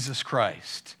Lord Jesus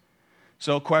Christ.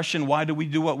 So, question, why do we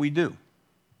do what we do?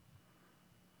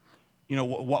 You know,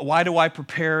 why do I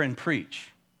prepare and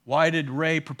preach? Why did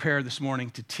Ray prepare this morning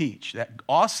to teach? That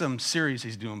awesome series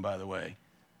he's doing, by the way,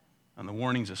 on the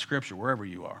warnings of Scripture, wherever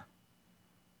you are.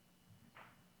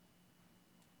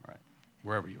 Right,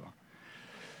 wherever you are.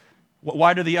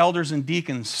 Why do the elders and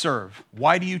deacons serve?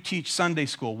 Why do you teach Sunday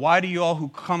school? Why do you all who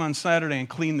come on Saturday and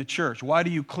clean the church? Why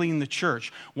do you clean the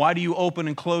church? Why do you open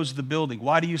and close the building?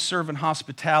 Why do you serve in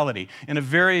hospitality and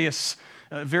various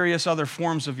other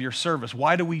forms of your service?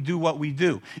 Why do we do what we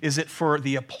do? Is it for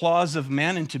the applause of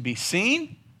men and to be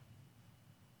seen?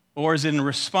 Or is it in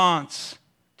response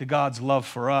to God's love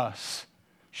for us,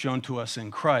 shown to us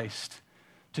in Christ,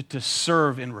 to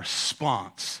serve in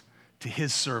response to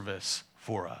his service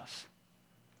for us?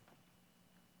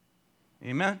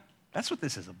 Amen? That's what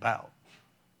this is about.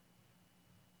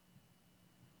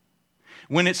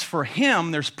 When it's for him,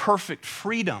 there's perfect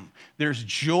freedom. There's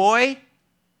joy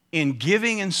in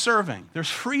giving and serving.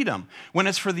 There's freedom. When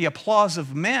it's for the applause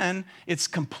of men, it's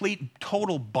complete,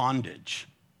 total bondage.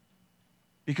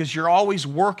 Because you're always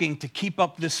working to keep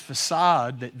up this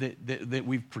facade that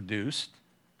we've produced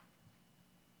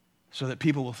so that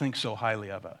people will think so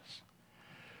highly of us.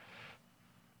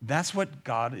 That's what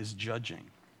God is judging.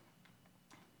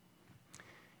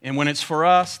 And when it's for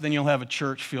us, then you'll have a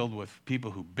church filled with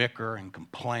people who bicker and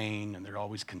complain, and they're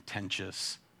always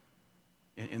contentious.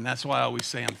 And that's why I always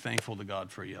say I'm thankful to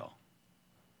God for y'all.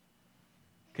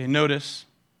 Okay, notice,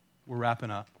 we're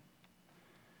wrapping up.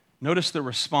 Notice the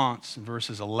response in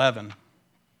verses 11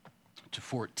 to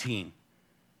 14.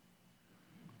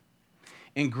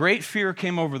 And great fear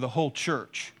came over the whole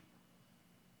church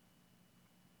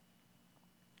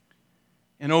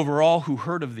and over all who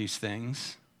heard of these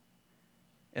things.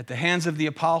 At the hands of the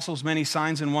apostles, many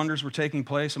signs and wonders were taking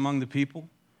place among the people.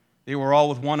 They were all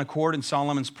with one accord in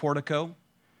Solomon's portico.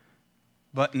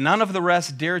 But none of the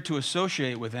rest dared to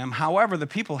associate with them. However, the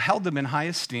people held them in high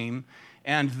esteem,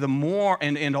 and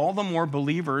all the more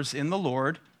believers in the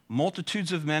Lord,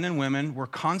 multitudes of men and women, were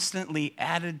constantly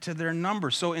added to their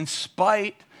number. So in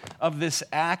spite of this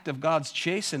act of God's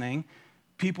chastening,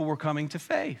 people were coming to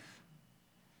faith.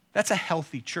 That's a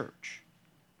healthy church,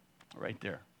 right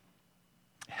there.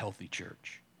 A healthy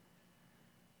church.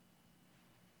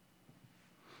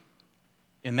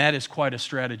 And that is quite a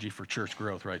strategy for church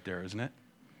growth right there, isn't it?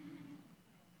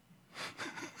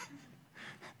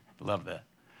 Love that.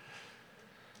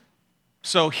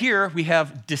 So here we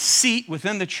have deceit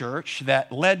within the church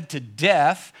that led to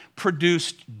death,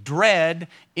 produced dread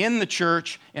in the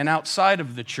church and outside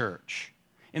of the church.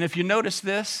 And if you notice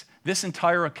this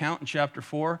entire account in chapter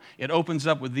 4, it opens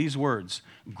up with these words: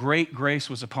 great grace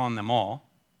was upon them all.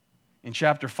 In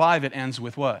chapter 5, it ends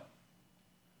with what?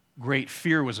 Great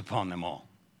fear was upon them all.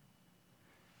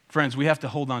 Friends, we have to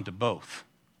hold on to both.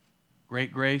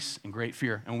 Great grace and great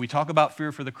fear. And when we talk about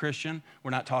fear for the Christian,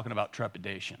 we're not talking about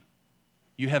trepidation.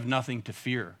 You have nothing to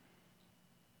fear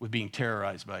with being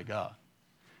terrorized by God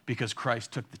because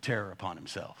Christ took the terror upon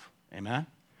himself. Amen?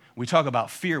 When we talk about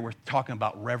fear, we're talking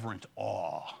about reverent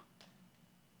awe.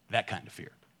 That kind of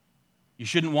fear. You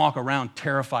shouldn't walk around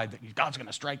terrified that God's going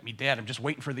to strike me dead. I'm just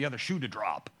waiting for the other shoe to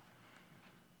drop.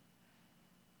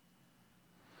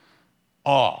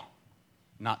 Awe,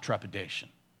 not trepidation.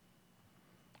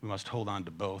 We must hold on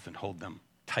to both and hold them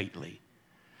tightly.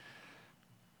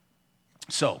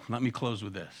 So, let me close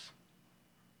with this.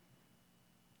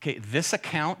 Okay, this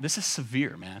account, this is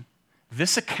severe, man.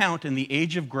 This account in the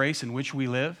age of grace in which we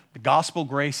live, the gospel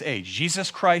grace age, Jesus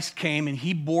Christ came and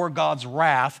he bore God's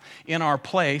wrath in our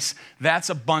place. That's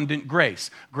abundant grace.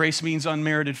 Grace means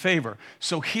unmerited favor.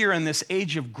 So here in this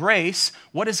age of grace,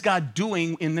 what is God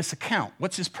doing in this account?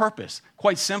 What's his purpose?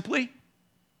 Quite simply,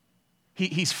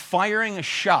 he's firing a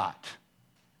shot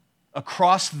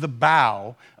across the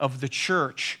bow of the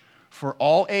church for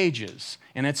all ages.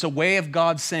 And it's a way of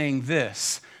God saying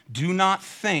this: do not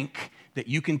think that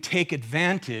you can take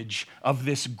advantage of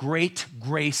this great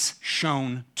grace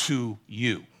shown to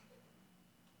you.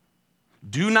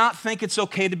 Do not think it's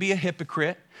okay to be a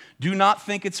hypocrite. Do not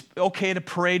think it's okay to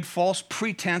parade false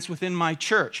pretense within my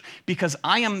church, because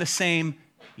I am the same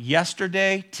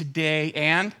yesterday, today,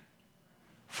 and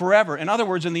forever. In other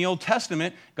words, in the Old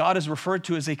Testament, God is referred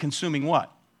to as a consuming what?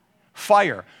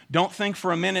 Fire. Don't think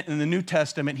for a minute in the New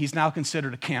Testament he's now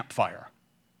considered a campfire.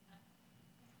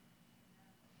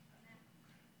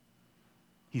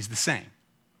 He's the same.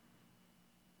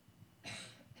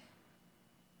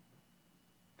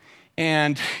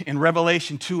 And in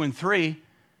Revelation 2 and 3,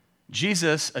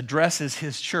 Jesus addresses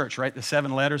his church, right? The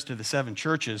 7 letters to the 7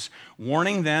 churches,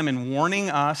 warning them and warning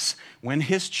us when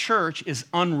his church is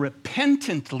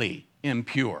unrepentantly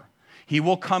impure. He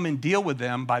will come and deal with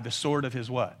them by the sword of his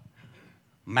what?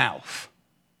 Mouth.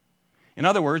 In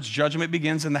other words, judgment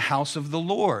begins in the house of the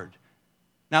Lord.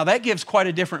 Now that gives quite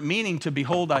a different meaning to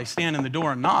behold, I stand in the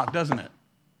door and knock, doesn't it?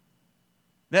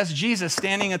 That's Jesus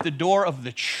standing at the door of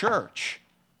the church.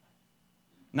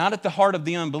 Not at the heart of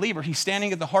the unbeliever. He's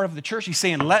standing at the heart of the church. He's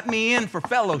saying, let me in for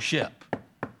fellowship.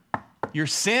 Your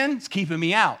sin is keeping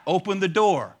me out. Open the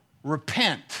door.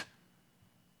 Repent.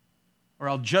 Or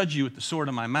I'll judge you with the sword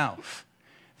of my mouth.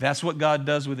 That's what God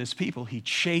does with his people. He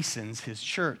chastens his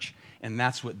church. And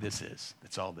that's what this is.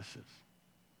 That's all this is.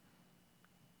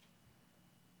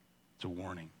 It's a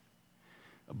warning.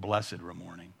 A blessed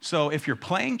warning. So if you're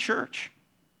playing church,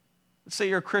 let's say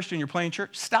you're a Christian, you're playing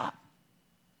church, stop.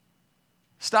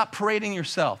 Stop parading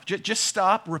yourself. Just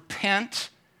stop, repent.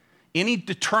 Any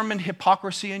determined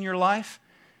hypocrisy in your life,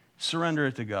 surrender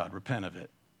it to God. Repent of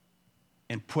it.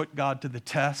 And put God to the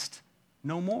test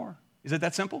no more. Is it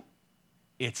that simple?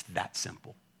 It's that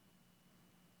simple.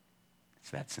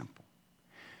 It's that simple.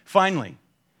 Finally,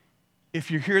 if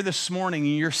you're here this morning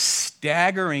and you're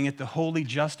staggering at the holy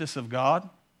justice of God,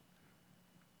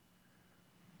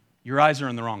 your eyes are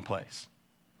in the wrong place.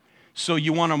 So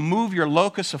you want to move your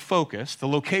locus of focus, the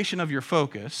location of your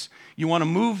focus. You want to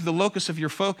move the locus of your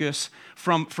focus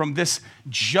from this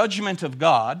judgment of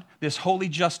God, this holy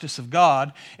justice of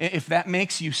God. If that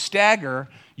makes you stagger,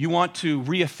 you want to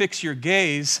reaffix your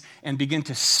gaze and begin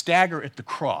to stagger at the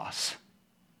cross,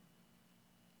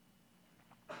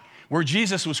 where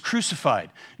Jesus was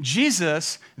crucified.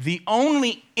 Jesus, the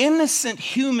only innocent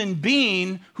human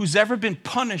being who's ever been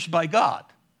punished by God.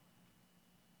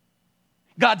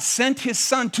 God sent his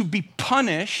son to be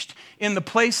punished in the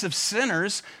place of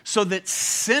sinners so that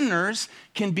sinners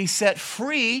can be set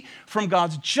free from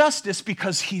God's justice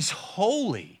because he's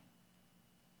holy.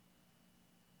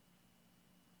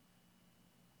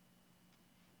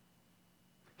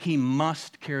 He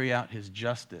must carry out his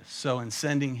justice. So in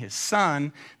sending his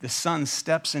son, the son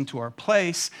steps into our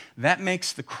place. That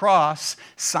makes the cross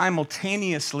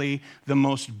simultaneously the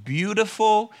most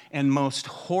beautiful and most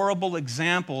horrible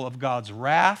example of God's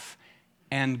wrath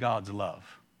and God's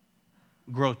love.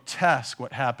 Grotesque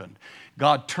what happened.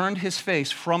 God turned his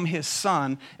face from his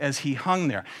son as he hung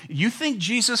there. You think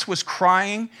Jesus was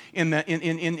crying in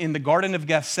the Garden of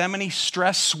Gethsemane,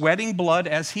 stressed, sweating blood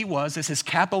as he was, as his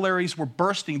capillaries were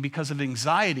bursting because of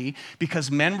anxiety,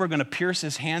 because men were going to pierce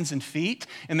his hands and feet,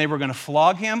 and they were going to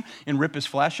flog him and rip his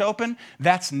flesh open?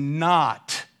 That's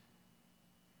not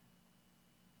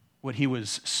what he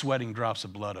was sweating drops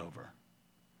of blood over.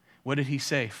 What did he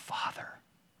say? Father,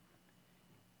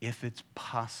 if it's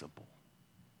possible,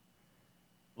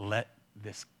 let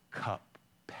this cup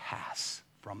pass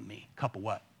from me. Cup of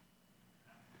what?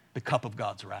 The cup of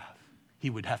God's wrath. He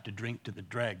would have to drink to the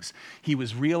dregs. He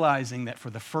was realizing that for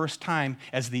the first time,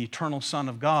 as the eternal Son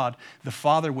of God, the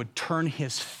Father would turn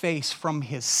his face from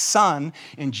his Son,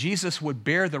 and Jesus would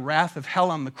bear the wrath of hell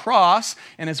on the cross.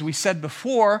 And as we said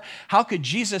before, how could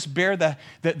Jesus bear the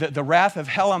wrath of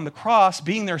hell on the cross,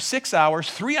 being there 6 hours,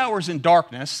 3 hours in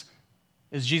darkness?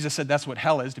 As Jesus said, that's what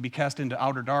hell is, to be cast into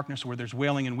outer darkness where there's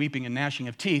wailing and weeping and gnashing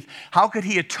of teeth. How could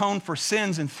he atone for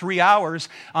sins in 3 hours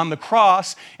on the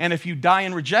cross? And if you die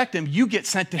and reject him, you get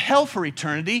sent to hell for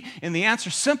eternity. And the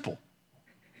answer's simple.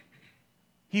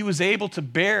 He was able to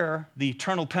bear the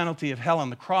eternal penalty of hell on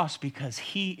the cross because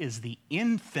he is the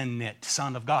infinite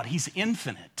Son of God. He's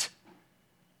infinite.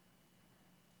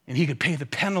 And he could pay the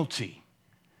penalty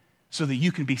so that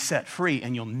you can be set free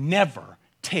and you'll never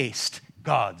taste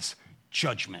God's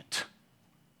judgment.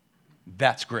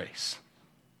 That's grace.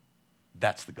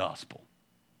 That's the gospel.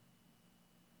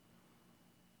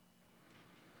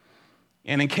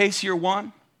 And in case you're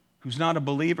one who's not a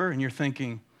believer and you're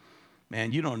thinking,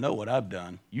 man, you don't know what I've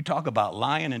done. You talk about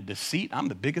lying and deceit. I'm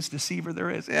the biggest deceiver there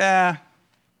is. Yeah,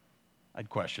 I'd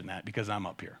question that because I'm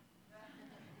up here.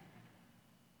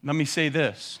 Let me say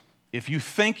this. If you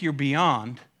think you're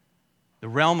beyond the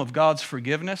realm of God's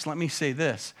forgiveness, let me say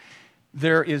this.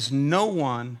 There is no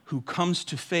one who comes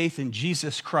to faith in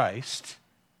Jesus Christ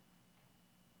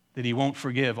that he won't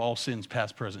forgive all sins,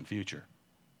 past, present, future,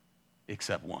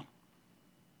 except one.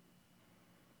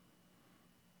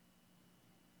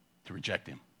 To reject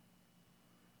him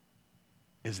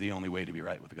is the only way to be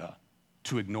right with God.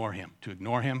 To ignore him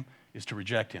is to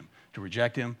reject him. To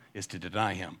reject him is to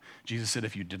deny him. Jesus said,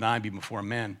 if you deny me before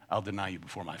men, I'll deny you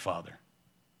before my Father.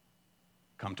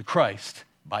 Come to Christ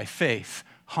by faith.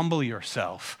 Humble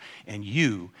yourself, and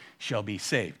you shall be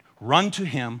saved. Run to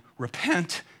him,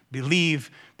 repent,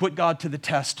 believe, put God to the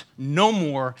test no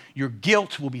more. Your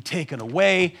guilt will be taken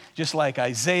away, just like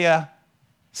Isaiah,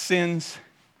 sins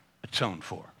atoned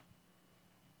for.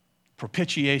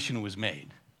 Propitiation was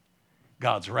made.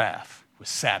 God's wrath was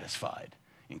satisfied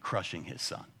in crushing his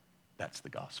son. That's the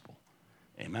gospel.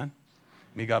 Amen.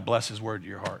 May God bless his word to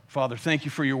your heart. Father, thank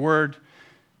you for your word.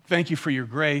 Thank you for your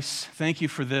grace. Thank you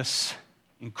for this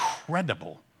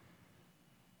incredible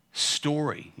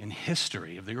story in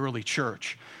history of the early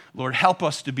church. Lord, help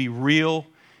us to be real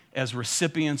as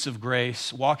recipients of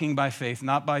grace, walking by faith,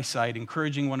 not by sight,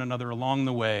 encouraging one another along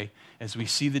the way as we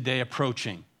see the day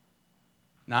approaching,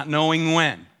 not knowing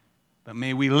when, but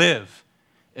may we live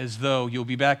as though you'll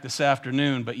be back this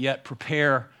afternoon, but yet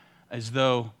prepare as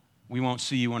though we won't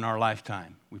see you in our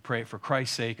lifetime. We pray it for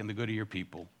Christ's sake and the good of your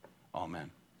people.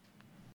 Amen.